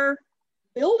we're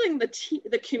building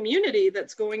the community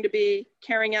that's going to be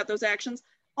carrying out those actions,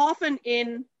 often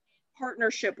in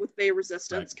partnership with Bay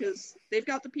Resistance, because they've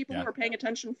got the people who are paying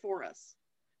attention for us.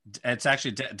 It's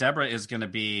actually Deborah is going to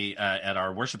be at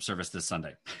our worship service this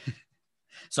Sunday.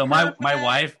 So my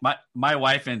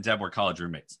wife and Deb were college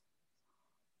roommates.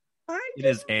 It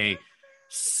is a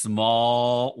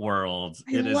small world.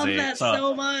 I love that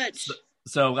so much.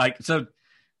 And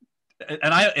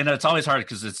it's always hard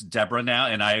because it's Deborah now,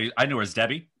 and I knew her as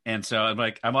Debbie, and so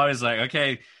I'm always like,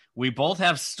 okay, we both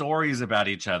have stories about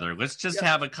each other. Let's just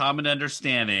have a common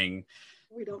understanding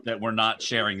that we're not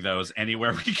sharing those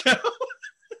anywhere we go.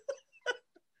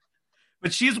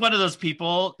 But she's one of those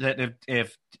people that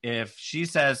if she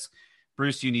says,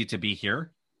 Bruce, you need to be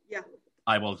here,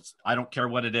 I will. I don't care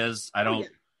what it is. I'm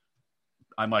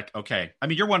like, okay. I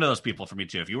mean, you're one of those people for me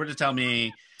too. If you were to tell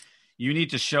me you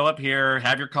need to show up here,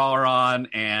 have your collar on,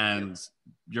 and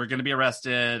you're going to be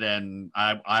arrested, and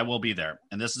I will be there.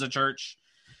 And this is a church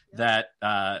that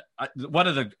one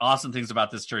of the awesome things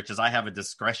about this church is I have a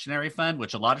discretionary fund,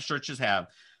 which a lot of churches have,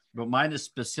 but mine is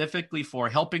specifically for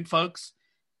helping folks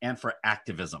and for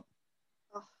activism.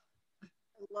 Oh, I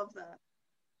love that.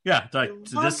 Yeah,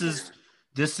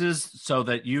 this is so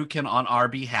that you can, on our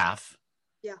behalf,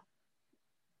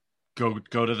 go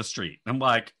to the street. I'm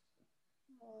like,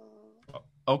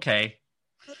 okay,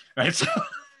 right? So,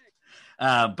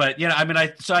 but I mean, I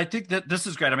think that this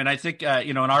is great. I mean, I think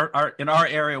in our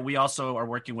area, we also are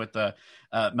working with the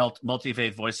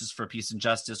Multi-Faith Voices for Peace and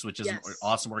Justice, which is an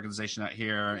awesome organization out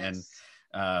here, and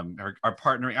our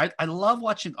partnering. I love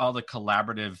watching all the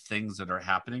collaborative things that are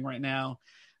happening right now,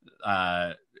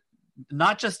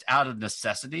 not just out of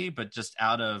necessity, but just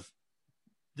out of,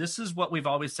 this is what we've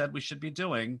always said we should be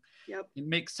doing. It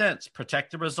makes sense.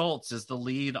 Protect the Results is the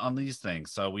lead on these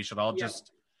things, so we should all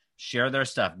just share their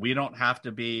stuff. We don't have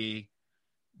to be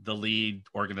the lead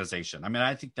organization. I mean,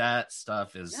 I think that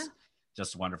stuff is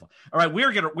just wonderful. All right,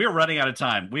 we're running out of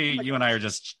time. You and I are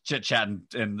just chit chatting,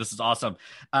 and this is awesome.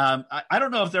 I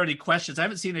don't know if there are any questions. I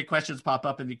haven't seen any questions pop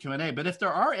up in the Q&A, but if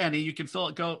there are any, you can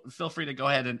feel free to go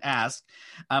ahead and ask.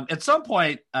 At some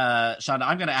point, Shonda,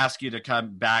 I'm going to ask you to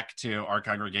come back to our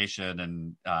congregation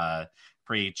and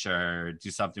preach or do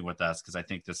something with us, because I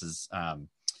think this is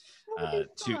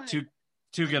too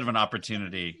good of an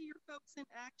opportunity. See your folks in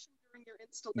action during your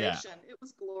installation. It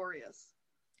was glorious.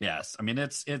 Yes, I mean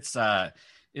it's just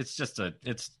a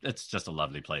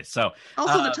lovely place. So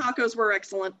also the tacos were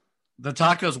excellent. The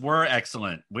tacos were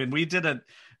excellent. When we did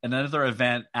another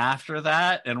event after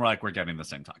that, and we're getting the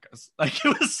same tacos. Like,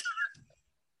 it was.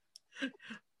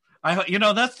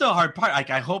 That's the hard part.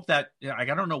 Like, I hope that I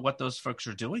don't know what those folks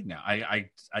are doing now. I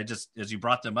just, as you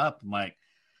brought them up, I'm like,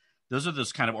 those are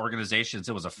those kind of organizations.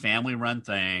 It was a family run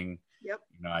thing. Yep.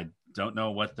 I don't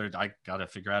know what I got to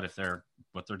figure out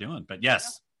what they're doing. But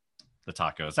yes, the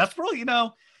tacos. That's really,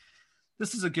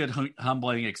 this is a good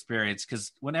humbling experience,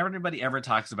 because whenever anybody ever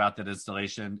talks about that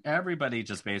installation, everybody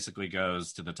just basically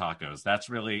goes to the tacos. That's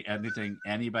really anything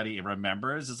anybody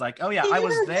remembers is like, oh yeah, I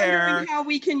was there. How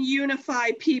we can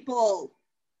unify people.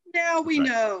 Now we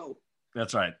know.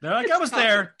 That's right. They're like, I was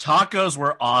there. Tacos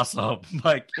were awesome.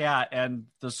 Like, yeah, and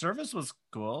the service was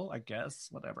cool, I guess.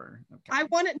 Whatever. Okay. I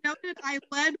want it noted, I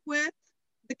led with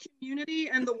the community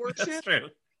and the worship. That's true.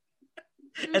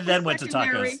 And then went to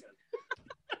tacos.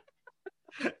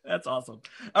 That's awesome.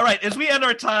 All right, as we end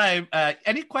our time,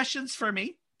 any questions for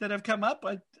me that have come up?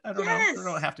 I don't know. They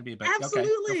don't have to be, but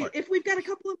absolutely. Okay, if we've got a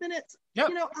couple of minutes, yep.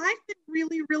 I've been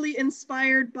really, really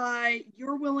inspired by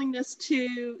your willingness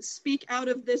to speak out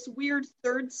of this weird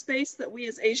third space that we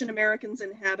as Asian Americans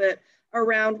inhabit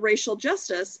around racial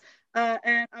justice.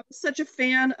 And I was such a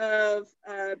fan of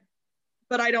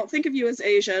But I Don't Think of You as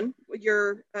Asian,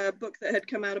 your book that had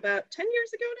come out about 10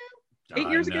 years ago now,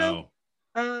 8 years ago.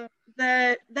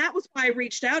 That was why I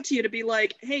reached out to you to be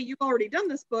like, hey, you've already done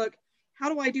this book.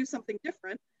 How do I do something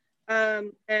different?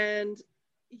 And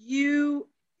you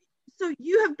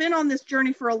have been on this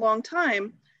journey for a long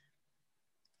time.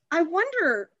 I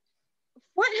wonder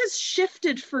what has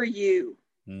shifted for you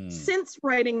since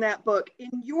writing that book in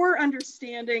your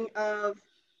understanding of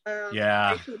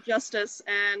racial justice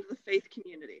and the faith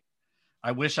community.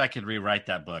 I wish I could rewrite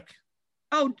that book.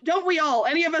 Oh, don't we all?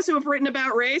 Any of us who have written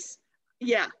about race?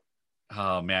 Yeah.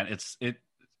 Oh man,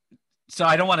 so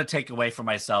I don't want to take away from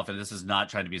myself, and this is not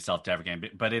trying to be self-deprecating,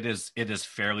 but it is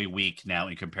fairly weak now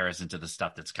in comparison to the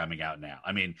stuff that's coming out now.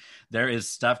 I mean, there is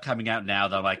stuff coming out now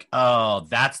that I'm like, oh,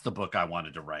 that's the book I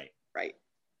wanted to write. Right.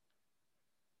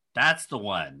 That's the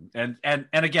one. And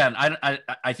again,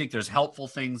 I think there's helpful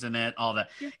things in it, all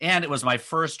that. Yeah. And it was my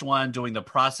first one doing the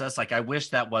process. Like, I wish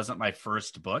that wasn't my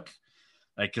first book.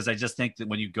 Like, because I just think that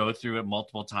when you go through it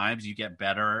multiple times, you get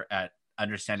better at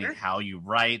understanding how you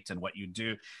write and what you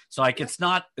do. So like, it's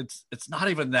not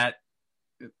even that,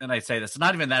 and I say this, it's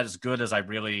not even that as good as I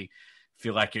really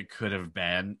feel like it could have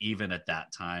been even at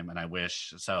that time. And I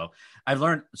wish, so I've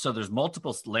learned, so there's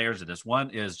multiple layers of this. One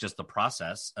is just the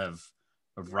process of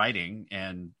writing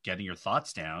and getting your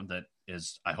thoughts down that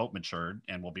is, I hope, matured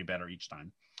and will be better each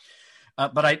time.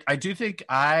 But I do think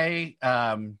I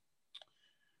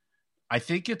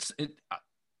think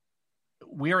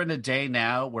we are in a day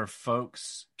now where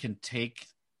folks can take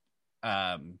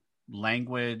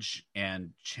language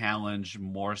and challenge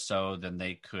more so than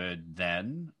they could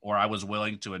then, or I was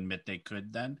willing to admit they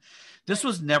could then. This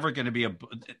was never going to be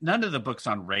none of the books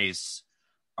on race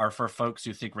are for folks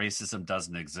who think racism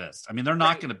doesn't exist. I mean, they're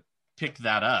not going to pick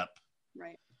that up.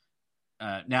 Right.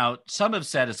 Now, some have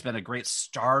said it's been a great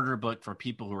starter book for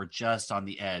people who are just on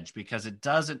the edge because it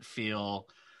doesn't feel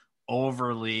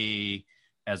overly,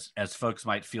 as folks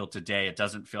might feel today, it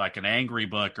doesn't feel like an angry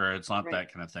book or it's not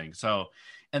that kind of thing. So,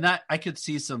 and that I could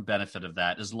see some benefit of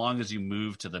that as long as you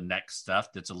move to the next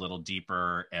stuff that's a little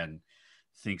deeper and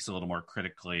thinks a little more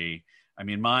critically. I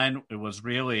mean, mine, it was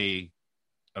really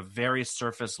a very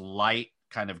surface light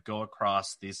kind of go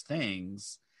across these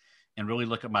things and really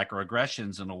look at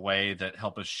microaggressions in a way that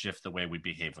help us shift the way we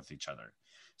behave with each other.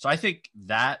 So I think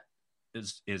that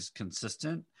is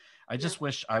consistent. I just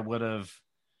wish I would have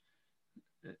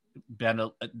been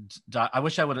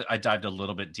I dived a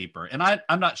little bit deeper, and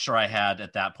I'm not sure I had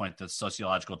at that point the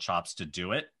sociological chops to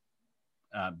do it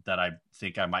that I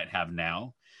think I might have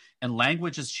now. And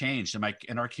language has changed,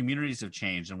 and our communities have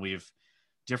changed, and we've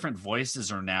different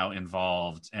voices are now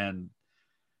involved, and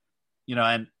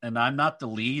and I'm not the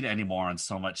lead anymore on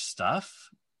so much stuff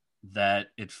that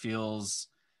it feels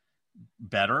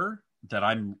better that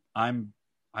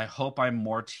I hope I'm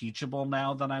more teachable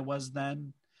now than I was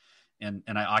then. And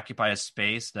I occupy a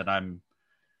space that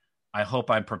I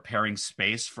hope I'm preparing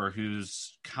space for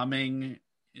who's coming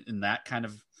in that kind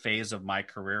of phase of my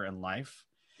career and life.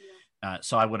 Yeah.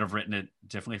 So I would have written it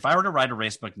differently. If I were to write a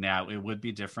race book now, it would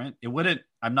be different. It wouldn't,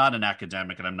 I'm not an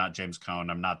academic and I'm not James Cone.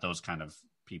 I'm not those kind of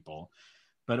people,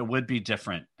 but it would be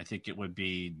different. I think it would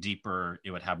be deeper. It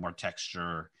would have more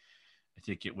texture. I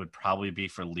think it would probably be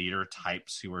for leader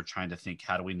types who are trying to think,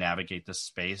 how do we navigate this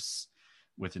space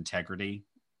with integrity?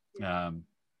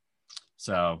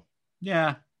 So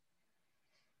yeah,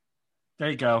 there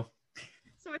you go.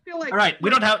 So I feel like, all right, we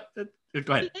don't have, go ahead.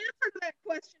 The answer to that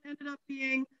question ended up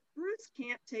being, Bruce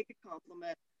can't take a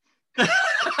compliment.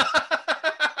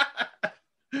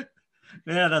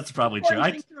 Yeah, that's probably true.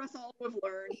 I think for us all to have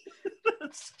learned.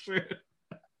 That's true.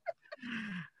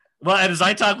 Well, and as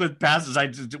I talk with pastors, I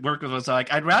work with them, so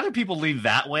like, I'd rather people lean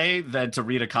that way than to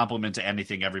read a compliment to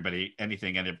anything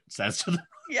and it says to them.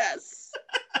 Yes.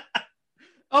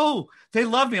 Oh, they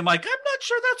love me. I'm like, I'm not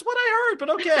sure that's what I heard, but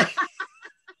okay.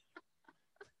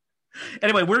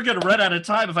 Anyway, we're going to run out of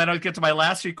time if I don't get to my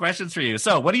last few questions for you.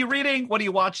 So what are you reading? What are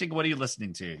you watching? What are you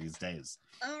listening to these days?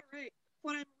 All right.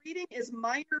 What I'm reading is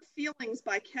Minor Feelings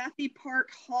by Kathy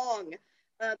Park Hong.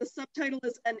 The subtitle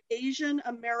is An Asian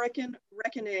American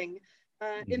Reckoning.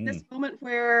 In this moment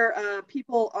where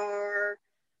people are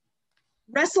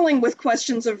wrestling with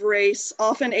questions of race.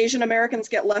 Often Asian Americans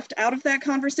get left out of that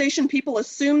conversation. People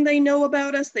assume they know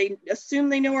about us. They assume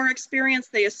they know our experience.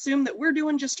 They assume that we're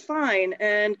doing just fine.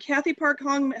 And Kathy Park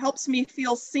Hong helps me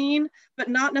feel seen, but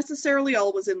not necessarily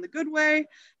always in the good way.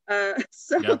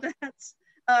 It's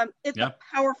a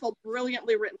powerful,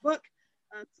 brilliantly written book.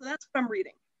 So that's what I'm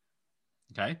reading.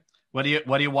 Okay. What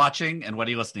are you watching and what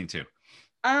are you listening to?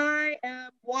 I am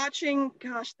watching,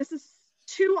 this is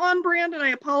too on brand and I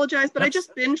apologize, but I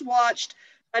just binge watched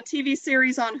a TV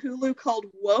series on Hulu called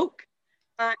Woke.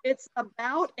 It's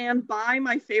about and by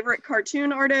my favorite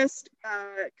cartoon artist,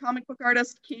 comic book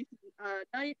artist, Keith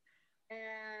Knight.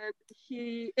 And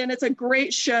it's a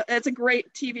great show. It's a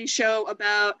great TV show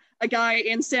about a guy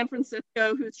in San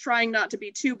Francisco who's trying not to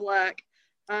be too black,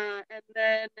 and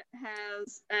then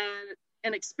has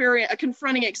a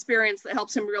confronting experience that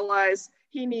helps him realize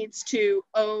he needs to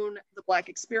own the black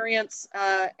experience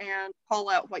and call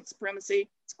out white supremacy.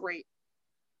 It's great.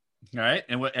 All right,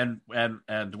 and what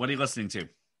are you listening to?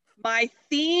 My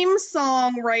theme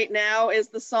song right now is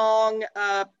the song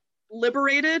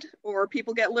 "Liberated" or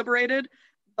 "People Get Liberated"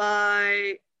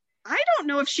 by, I don't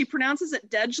know if she pronounces it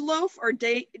Dej or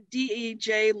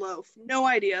D-E-J Loaf. No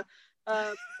idea.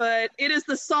 But it is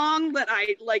the song that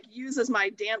I use as my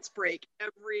dance break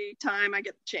every time I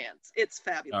get the chance. It's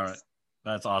fabulous. All right.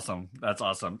 That's awesome.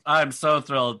 I'm so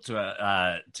thrilled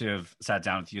to have sat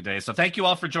down with you today. So thank you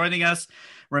all for joining us.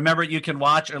 Remember, you can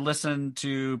watch or listen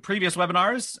to previous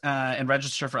webinars and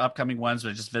register for upcoming ones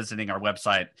by just visiting our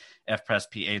website,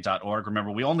 fpresspa.org. Remember,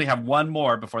 we only have one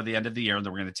more before the end of the year, and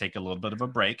then we're going to take a little bit of a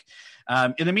break.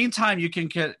 In the meantime, you can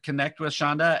connect with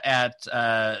Shonda at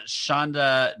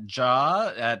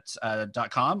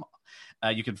shondajah.com.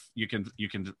 You can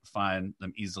find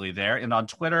them easily there. And on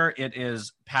Twitter, it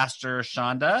is Pastor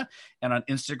Shonda. And on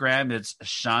Instagram, it's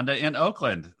Shonda in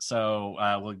Oakland. So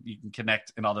you can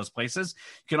connect in all those places.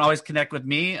 You can always connect with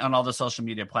me on all the social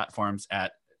media platforms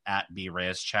at B.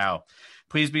 Reyes Chow.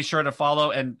 Please be sure to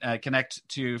follow and connect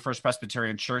to First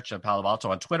Presbyterian Church of Palo Alto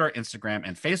on Twitter, Instagram,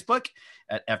 and Facebook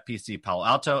at FPC Palo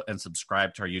Alto, and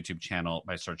subscribe to our YouTube channel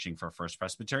by searching for First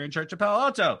Presbyterian Church of Palo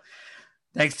Alto.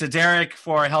 Thanks to Derek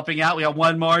for helping out. We have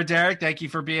one more, Derek. Thank you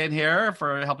for being here,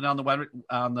 for helping on the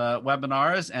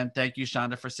webinars, and thank you,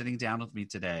 Shonda, for sitting down with me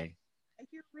today. I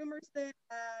hear rumors that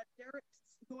Derek's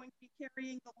going to be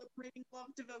carrying the Liberating Love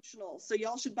devotional, so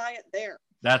y'all should buy it there.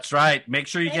 That's right. Make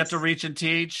sure you get to Reach and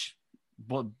Teach.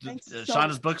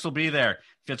 Shonda's books will be there.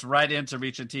 Fits right into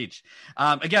Reach and Teach.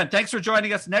 Again, thanks for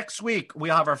joining us. Next week, we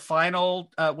have our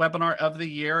final webinar of the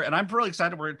year, and I'm really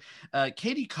excited.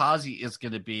 Katie Causey is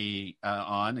going to be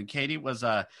on, and Katie was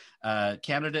a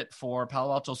candidate for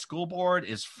Palo Alto School Board,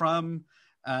 is from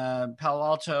Palo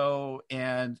Alto,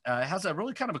 and has a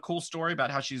really kind of a cool story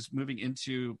about how she's moving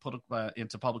into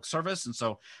public service. And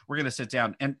so we're going to sit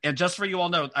down and just for you all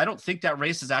know, I don't think that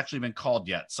race has actually been called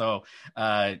yet. So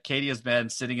Katie has been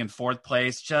sitting in fourth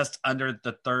place, just under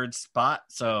the third spot.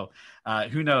 So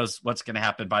who knows what's going to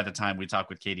happen by the time we talk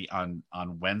with Katie on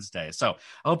Wednesday. So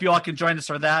I hope you all can join us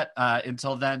for that.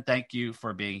 Until then, thank you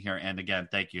for being here. And again,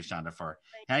 thank you, Shonda, for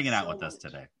hanging out with us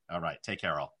today. All right. Take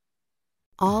care, all.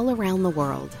 All around the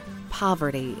world,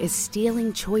 poverty is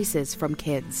stealing choices from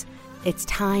kids. It's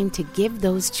time to give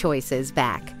those choices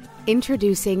back.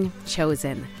 Introducing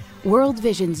Chosen, World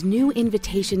Vision's new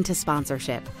invitation to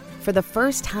sponsorship. For the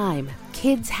first time,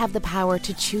 kids have the power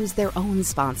to choose their own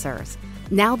sponsors.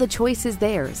 Now the choice is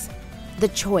theirs. The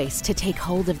choice to take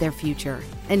hold of their future,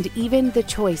 and even the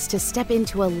choice to step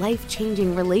into a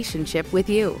life-changing relationship with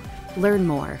you. Learn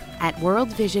more at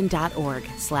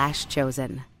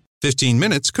worldvision.org/chosen. 15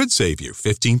 minutes could save you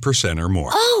 15% or more.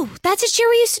 Oh, that's a cheer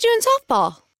we used to do in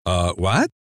softball.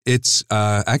 What? It's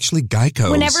actually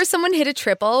Geico. Whenever someone hit a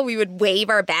triple, we would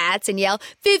wave our bats and yell,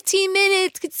 15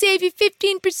 minutes could save you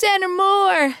 15% or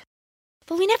more.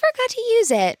 But we never got to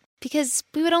use it because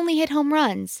we would only hit home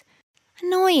runs.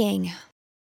 Annoying.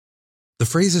 The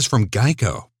phrase is from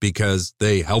Geico because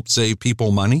they help save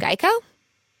people money. Geico?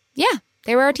 Yeah,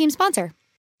 they were our team sponsor.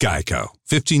 Geico.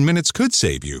 15 minutes could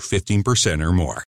save you 15% or more.